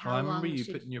 Like, Oh, I how remember long you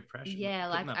should, putting your pressure, yeah,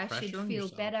 putting like that I should pressure on feel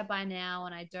yourself. better by now,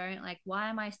 and I don't, like, why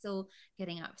am I still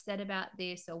getting upset about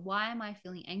this, or why am I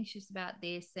feeling anxious about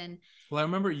this? And Well, I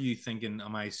remember you thinking,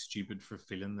 am I stupid for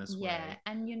feeling this yeah, way?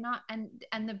 and you're not, and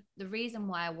the reason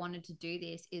why I wanted to do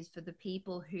this is for the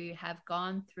people who have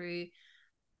gone through,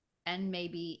 and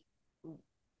maybe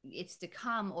it's to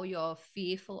come, or you're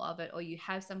fearful of it, or you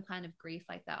have some kind of grief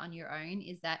like that on your own,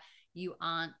 is that you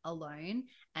aren't alone,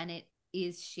 and it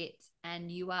is shit,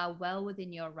 and you are well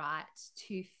within your rights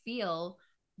to feel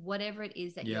whatever it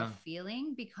is that Yeah. you're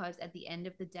feeling, because at the end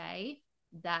of the day,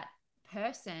 that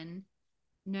person,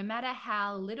 no matter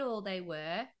how little they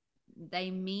were,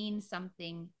 they mean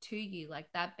something to you.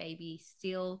 Like, that baby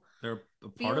still They're a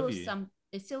part of feels you.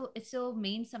 it still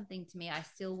means something to me. I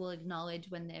still will acknowledge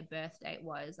when their birth date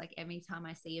was. Like, every time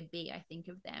I see a bee, I think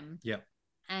of them. Yeah.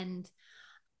 And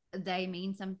they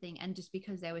mean something. And just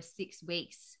because they were 6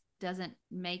 weeks doesn't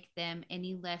make them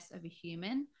any less of a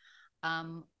human,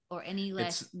 or any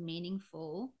less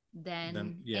meaningful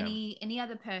than yeah. any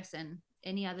other person,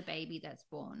 any other baby that's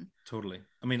born. Totally.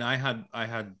 I mean, I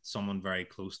had someone very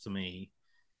close to me.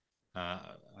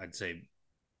 I'd say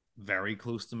very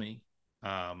close to me.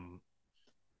 And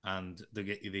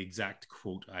the exact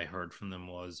quote I heard from them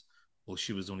was, "Well,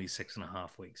 she was only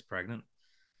 6.5 weeks pregnant."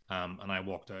 And I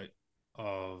walked out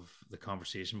of the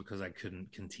conversation because I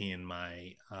couldn't contain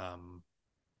my.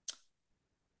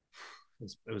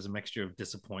 It was a mixture of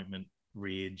disappointment,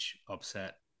 rage,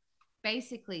 upset.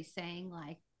 Basically saying,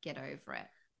 like, get over it.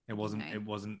 It wasn't. It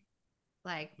wasn't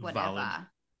like, valid.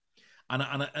 whatever.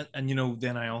 And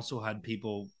then I also had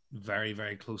people very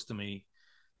very close to me,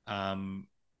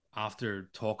 after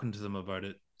talking to them about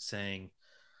it, saying,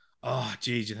 "Oh,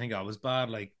 geez, you think I was bad?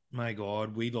 Like, my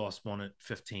God, we lost one at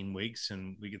 15 weeks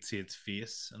and we could see its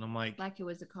face." And I'm like it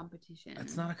was a competition.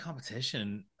 it's not a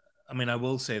competition. I mean, I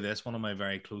will say this: one of my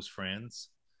very close friends,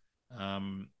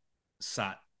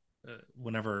 sat,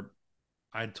 whenever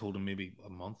I'd told him maybe a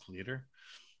month later,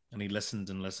 and he listened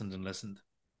and listened and listened.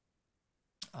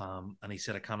 And he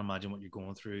said, "I can't imagine what you're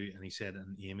going through." And he said,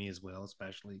 and Amy as well,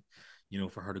 especially,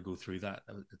 for her to go through that,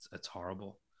 it's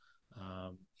horrible.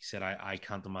 He said, I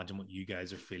can't imagine what you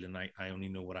guys are feeling. I only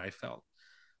know what I felt.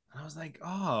 And I was like,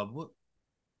 "Oh, what?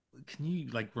 Can you,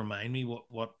 like, remind me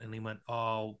what?" And he went,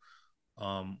 "Oh,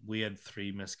 we had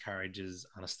 3 miscarriages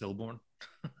and a stillborn."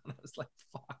 And I was like,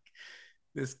 "Fuck,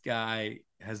 this guy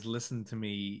has listened to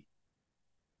me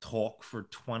talk for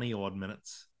 20 odd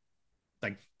minutes,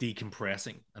 like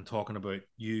decompressing and talking about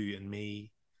you and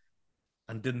me,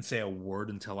 and didn't say a word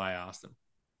until I asked him."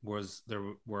 Whereas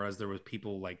there was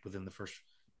people, like, within the first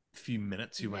few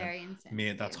minutes who went,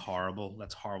 "Mate, that's horrible.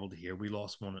 That's horrible to hear. We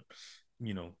lost one at,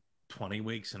 20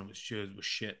 weeks and it was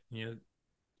shit."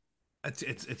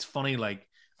 It's funny, like,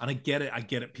 and I get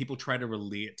it. People try to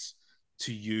relate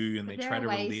to you, and they try to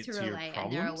relate to your problems.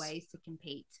 And there are ways to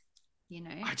compete.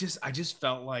 I just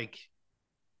felt like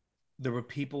there were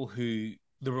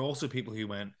also people who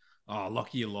went, "Oh,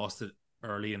 lucky you lost it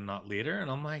early and not later." And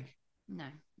I'm like,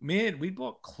 no, "Man, we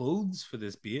bought clothes for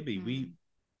this baby. We,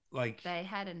 like, they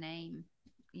had a name,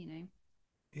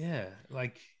 yeah,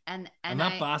 like, and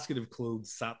that basket of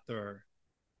clothes sat there.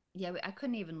 Yeah, I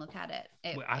couldn't even look at it.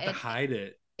 I had to hide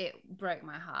it. it broke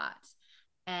my heart.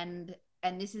 And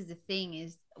this is the thing,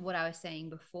 is what I was saying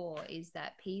before, is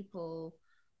that people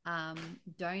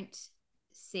don't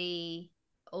see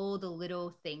all the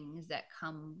little things that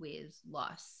come with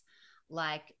loss.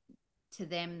 Like, to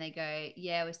them, they go,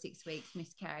 yeah, we're 6 weeks,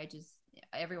 miscarriages,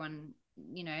 everyone,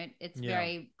 you know, it's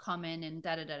very common and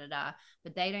da da da da da.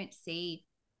 But they don't see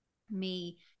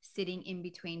me sitting in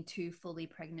between two fully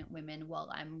pregnant women while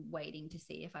I'm waiting to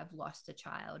see if I've lost a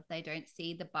child. They don't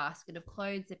see the basket of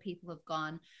clothes that people have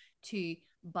gone to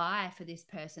buy for this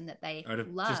person that they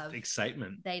love. Just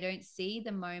excitement. They don't see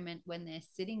the moment when they're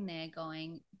sitting there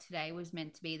going, today was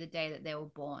meant to be the day that they were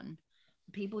born.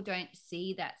 People don't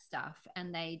see that stuff,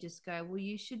 and they just go, well,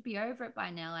 you should be over it by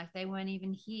now. Like, they weren't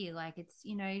even here. Like, it's,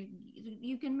 you know,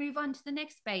 you can move on to the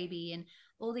next baby and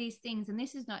all these things. And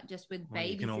this is not just with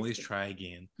babies. You can always try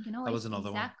again. That was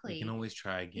another one. You can always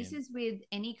try again. This is with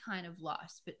any kind of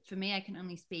loss, but for me, I can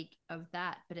only speak of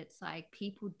that. But it's like,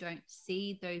 people don't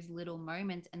see those little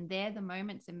moments, and they're the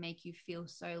moments that make you feel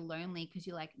so lonely, because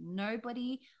you're like,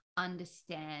 nobody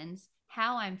understands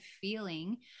how I'm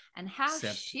feeling and how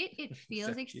shit it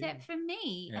feels except for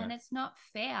me. And it's not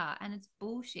fair, and it's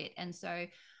bullshit. And so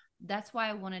that's why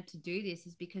I wanted to do this,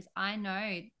 is because I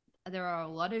know there are a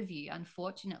lot of you,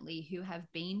 unfortunately, who have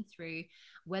been through,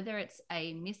 whether it's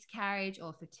a miscarriage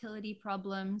or fertility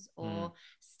problems or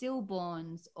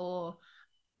stillborns, or,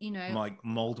 you know, like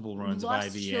multiple rounds of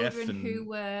IVF, children who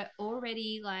were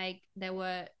already, like, they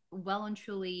were well and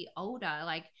truly older,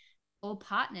 like, or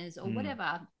partners or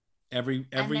whatever.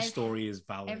 Every story is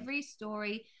valid. Every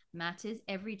story matters.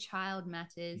 Every child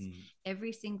matters.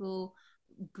 Every single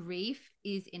grief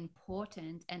is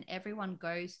important, and everyone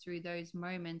goes through those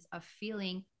moments of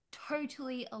feeling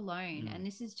totally alone. And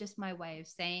this is just my way of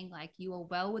saying, like, you are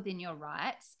well within your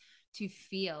rights to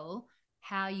feel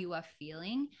how you are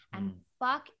feeling, and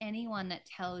fuck anyone that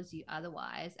tells you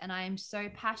otherwise. And I am so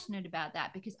passionate about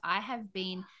that, because I have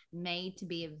been made to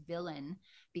be a villain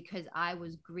because I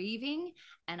was grieving,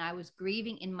 and I was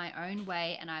grieving in my own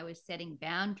way, and I was setting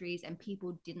boundaries, and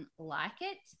people didn't like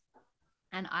it.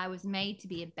 And I was made to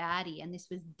be a baddie. And this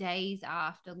was days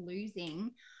after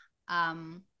losing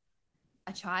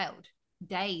a child,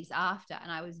 days after.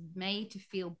 And I was made to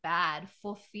feel bad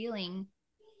for feeling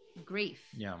grief.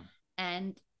 Yeah.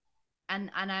 And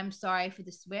I'm sorry for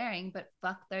the swearing, but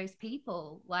fuck those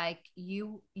people. Like,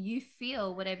 you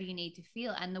feel whatever you need to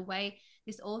feel. And the way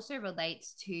this also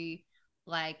relates to,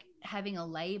 like, having a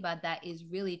labor that is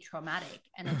really traumatic,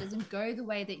 and it doesn't go the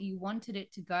way that you wanted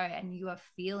it to go, and you are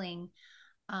feeling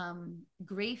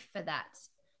grief for that,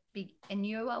 and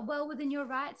you are well within your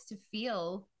rights to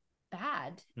feel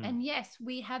bad. And yes,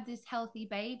 we have this healthy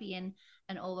baby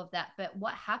and all of that, but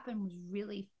what happened was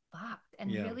really fucked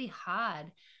and really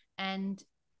hard, and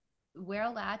we're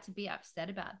allowed to be upset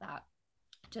about that,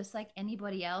 just like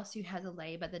anybody else who has a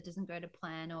labor that doesn't go to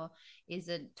plan or is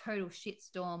a total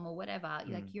shitstorm or whatever.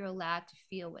 Like, you're allowed to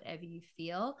feel whatever you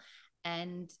feel,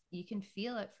 and you can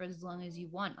feel it for as long as you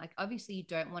want. Like, obviously you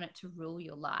don't want it to rule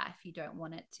your life, you don't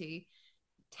want it to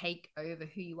take over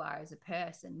who you are as a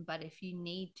person, but if you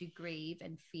need to grieve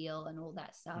and feel and all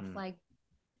that stuff, like,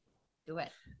 do it.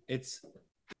 It's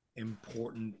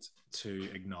important to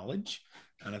acknowledge,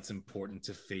 and it's important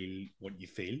to feel what you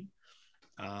feel,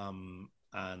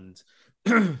 and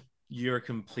you're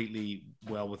completely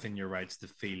well within your rights to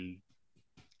feel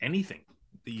anything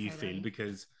that you feel,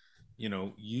 because, you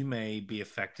know, you may be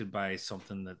affected by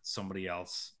something that somebody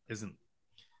else isn't.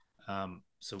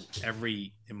 So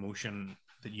every emotion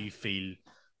that you feel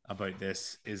about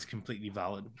this is completely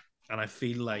valid, and I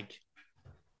feel like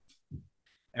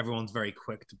everyone's very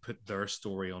quick to put their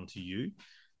story onto you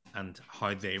and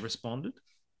how they responded,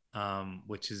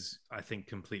 which is, I think,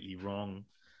 completely wrong.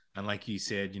 And like you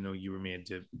said, you know, you were made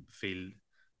to feel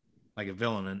like a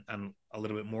villain, and a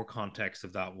little bit more context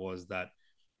of that was that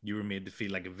you were made to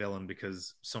feel like a villain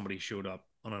because somebody showed up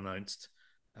unannounced.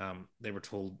 They were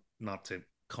told not to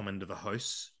come into the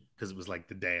house because it was like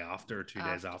the day after or 2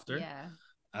 days after.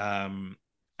 Yeah.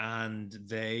 And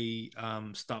they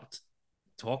stopped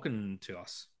talking to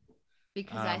us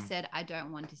because I said I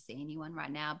don't want to see anyone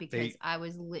right now, because I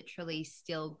was literally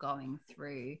still going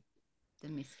through the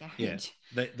miscarriage.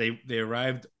 Yeah, they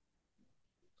arrived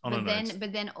unannounced.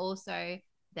 But then also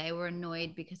they were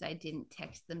annoyed because I didn't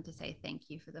text them to say thank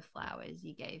you for the flowers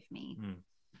you gave me.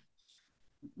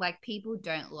 Like, people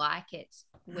don't like it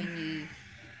when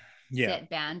you set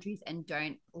boundaries and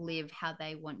don't live how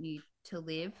they want you to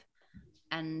live,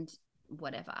 and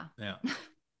whatever. Yeah.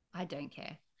 I don't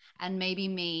care. And maybe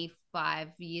me 5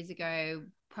 years ago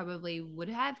probably would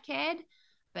have cared,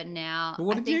 But now, But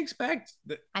what did you expect?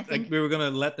 I think we were gonna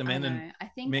let them in and I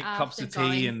think make cups after of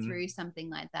tea going and through something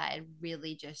like that, it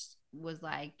really just was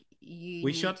like, you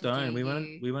we need shut to do down.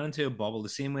 you. We went into a bubble the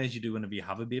same way as you do whenever you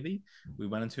have a baby. We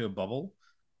went into a bubble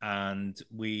and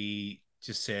we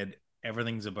just said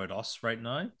everything's about us right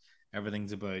now.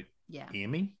 Everything's about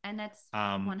Amy. And that's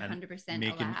and 100%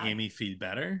 making allowed. Amy feel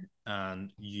better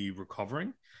and you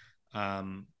recovering.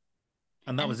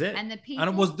 And that was it. And the people,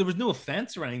 and there was no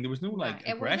offense or anything. There was no like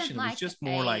aggression. It was just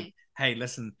more like, a, hey,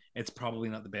 listen, it's probably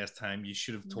not the best time. You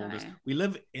should have told us. No. We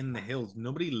live in the hills.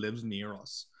 Nobody lives near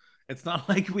us. It's not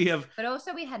like we have. But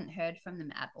also, we hadn't heard from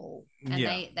them at all, and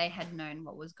they had known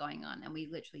what was going on, and we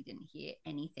literally didn't hear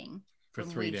anything for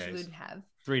 3 days. We should have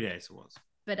 3 days it was.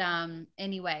 But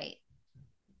anyway,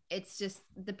 it's just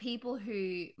the people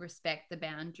who respect the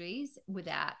boundaries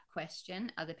without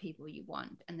question are the people you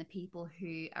want, and the people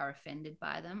who are offended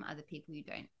by them are the people you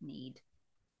don't need.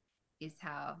 Is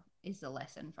the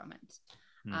lesson from it.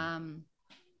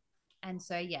 And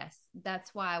so yes,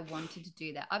 that's why I wanted to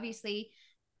do that. Obviously,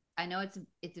 I know it's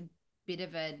a bit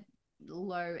of a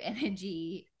low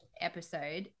energy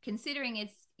episode, considering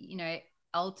it's,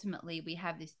 ultimately we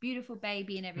have this beautiful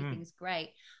baby and everything's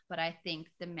great. But I think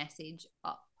the message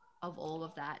of all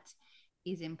of that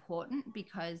is important,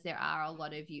 because there are a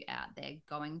lot of you out there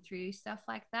going through stuff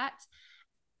like that,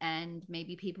 and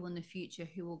maybe people in the future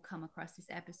who will come across this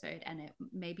episode, and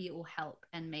maybe it will help,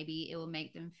 and maybe it will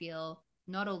make them feel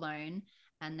not alone,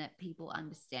 and that people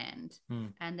understand,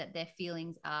 and that their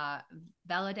feelings are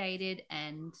validated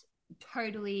and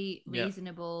totally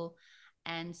reasonable.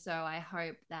 And so I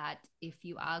hope that if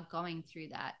you are going through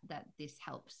that this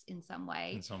helps in some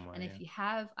way. And if you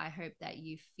have, I hope that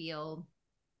you feel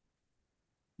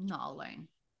not alone.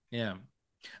 Yeah.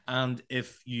 And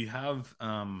if you have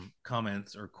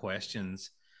comments or questions,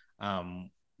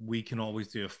 we can always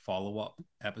do a follow-up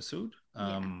episode.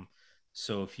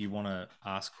 So if you want to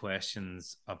ask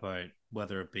questions about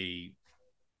whether it be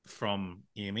from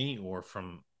Amy or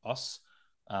from us,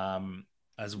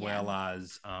 as well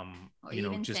as or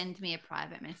even just send me a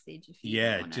private message if you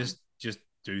want to. just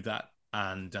do that,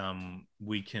 and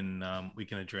we can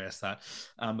address that,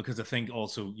 because I think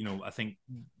also, I think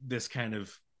this kind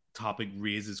of topic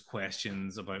raises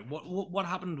questions about what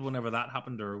happened whenever that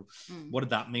happened, or what did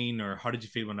that mean, or how did you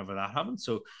feel whenever that happened.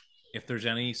 So if there's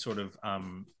any sort of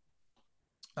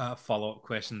follow-up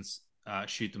questions,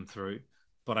 shoot them through.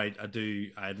 But I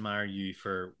admire you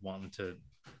for wanting to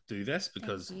do this,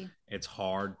 because it's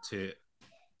hard to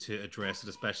address it,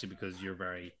 especially because you're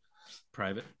very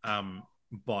private.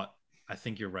 But I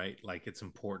think you're right. Like, it's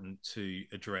important to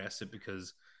address it,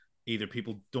 because either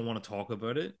people don't want to talk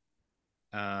about it,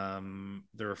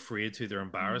 they're afraid to, they're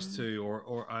embarrassed to,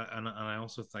 or and I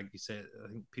also think you said,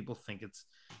 I think people think it's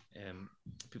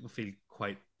people feel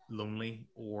quite lonely,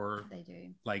 or they do,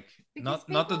 like, not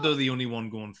that they're the only one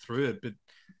going through it, but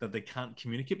that they can't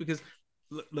communicate. Because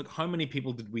look, how many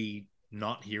people did we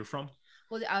not hear from?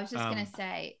 Well, I was just gonna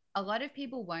say, a lot of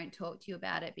people won't talk to you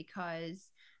about it because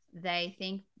they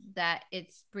think that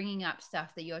it's bringing up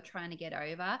stuff that you're trying to get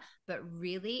over, but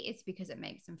really it's because it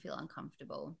makes them feel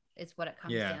uncomfortable. It's what it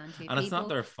comes down to. And it's not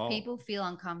their fault. People feel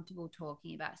uncomfortable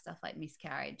talking about stuff like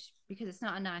miscarriage because it's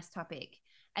not a nice topic,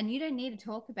 and you don't need to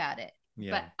talk about it.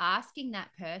 But asking that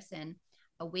person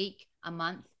a week, a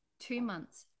month, 2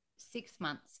 months, 6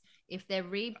 months, if they're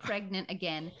re-pregnant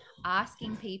again,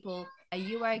 asking people, are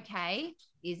you okay,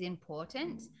 is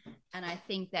important. And I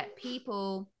think that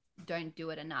people don't do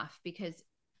it enough, because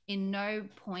in no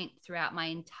point throughout my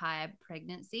entire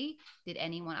pregnancy did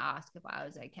anyone ask if I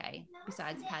was okay,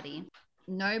 besides Patty.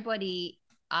 Nobody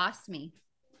asked me,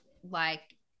 like,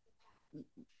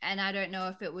 and I don't know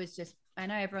if it was just, I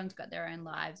know everyone's got their own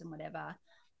lives and whatever,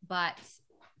 but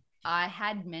I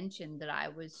had mentioned that I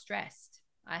was stressed.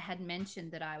 I had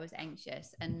mentioned that I was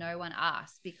anxious, and no one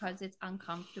asked, because it's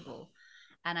uncomfortable.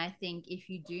 And I think if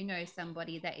you do know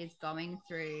somebody that is going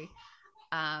through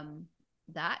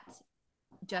that,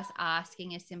 just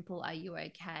asking a simple, are you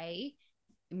okay,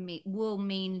 will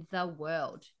mean the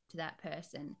world to that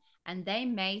person. And they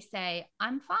may say,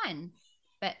 I'm fine.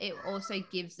 But it also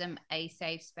gives them a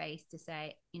safe space to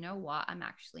say, you know what, I'm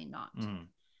actually not.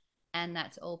 And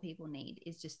that's all people need,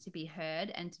 is just to be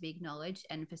heard and to be acknowledged,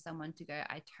 and for someone to go,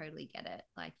 I totally get it.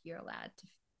 Like, you're allowed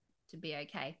to be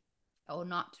okay or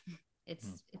not.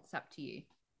 It's up to you.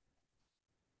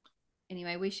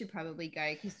 Anyway, we should probably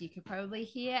go, because you could probably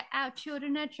hear our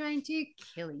children are trying to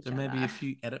kill each other. There may be a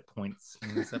few edit points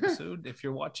in this episode if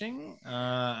you're watching,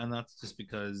 and that's just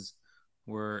because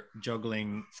we're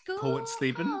juggling Poet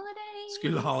sleeping,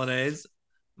 school holidays,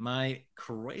 my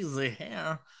crazy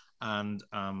hair, and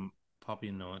Poppy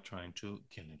and Noah trying to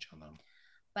kill each other.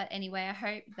 But anyway, I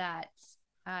hope that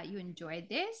you enjoyed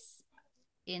this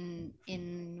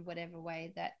in whatever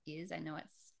way that is. I know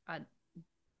it's a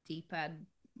deeper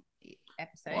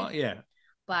episode. Well, yeah.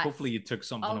 But hopefully you took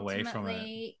something away from it.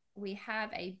 Ultimately, we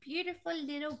have a beautiful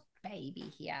little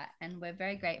baby here, and we're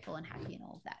very grateful and happy and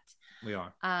all of that. We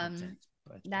are.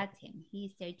 That's him.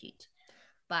 He's so cute.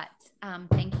 But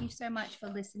thank you so much for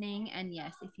listening. And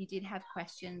yes, if you did have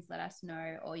questions, let us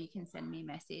know, or you can send me a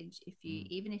message.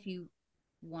 Even if you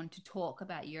want to talk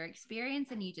about your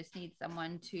experience and you just need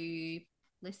someone to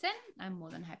listen, I'm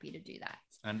more than happy to do that.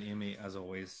 And Amy, as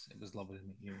always, it was lovely to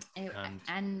meet you.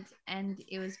 And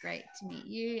it was great to meet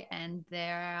you. And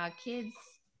there are our kids.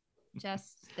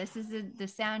 This is the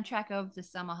soundtrack of the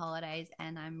summer holidays,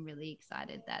 and I'm really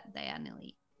excited that they are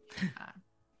nearly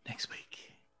next week.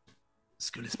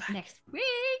 School is back. Next week.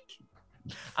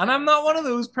 And I'm not one of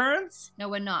those parents. No,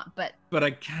 we're not, but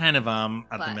I kind of am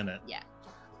at the minute. Yeah.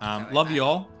 Love you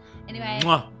all. Anyway,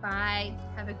 Mwah. Bye.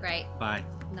 Have a great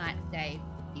night, day,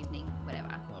 evening,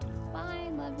 whatever.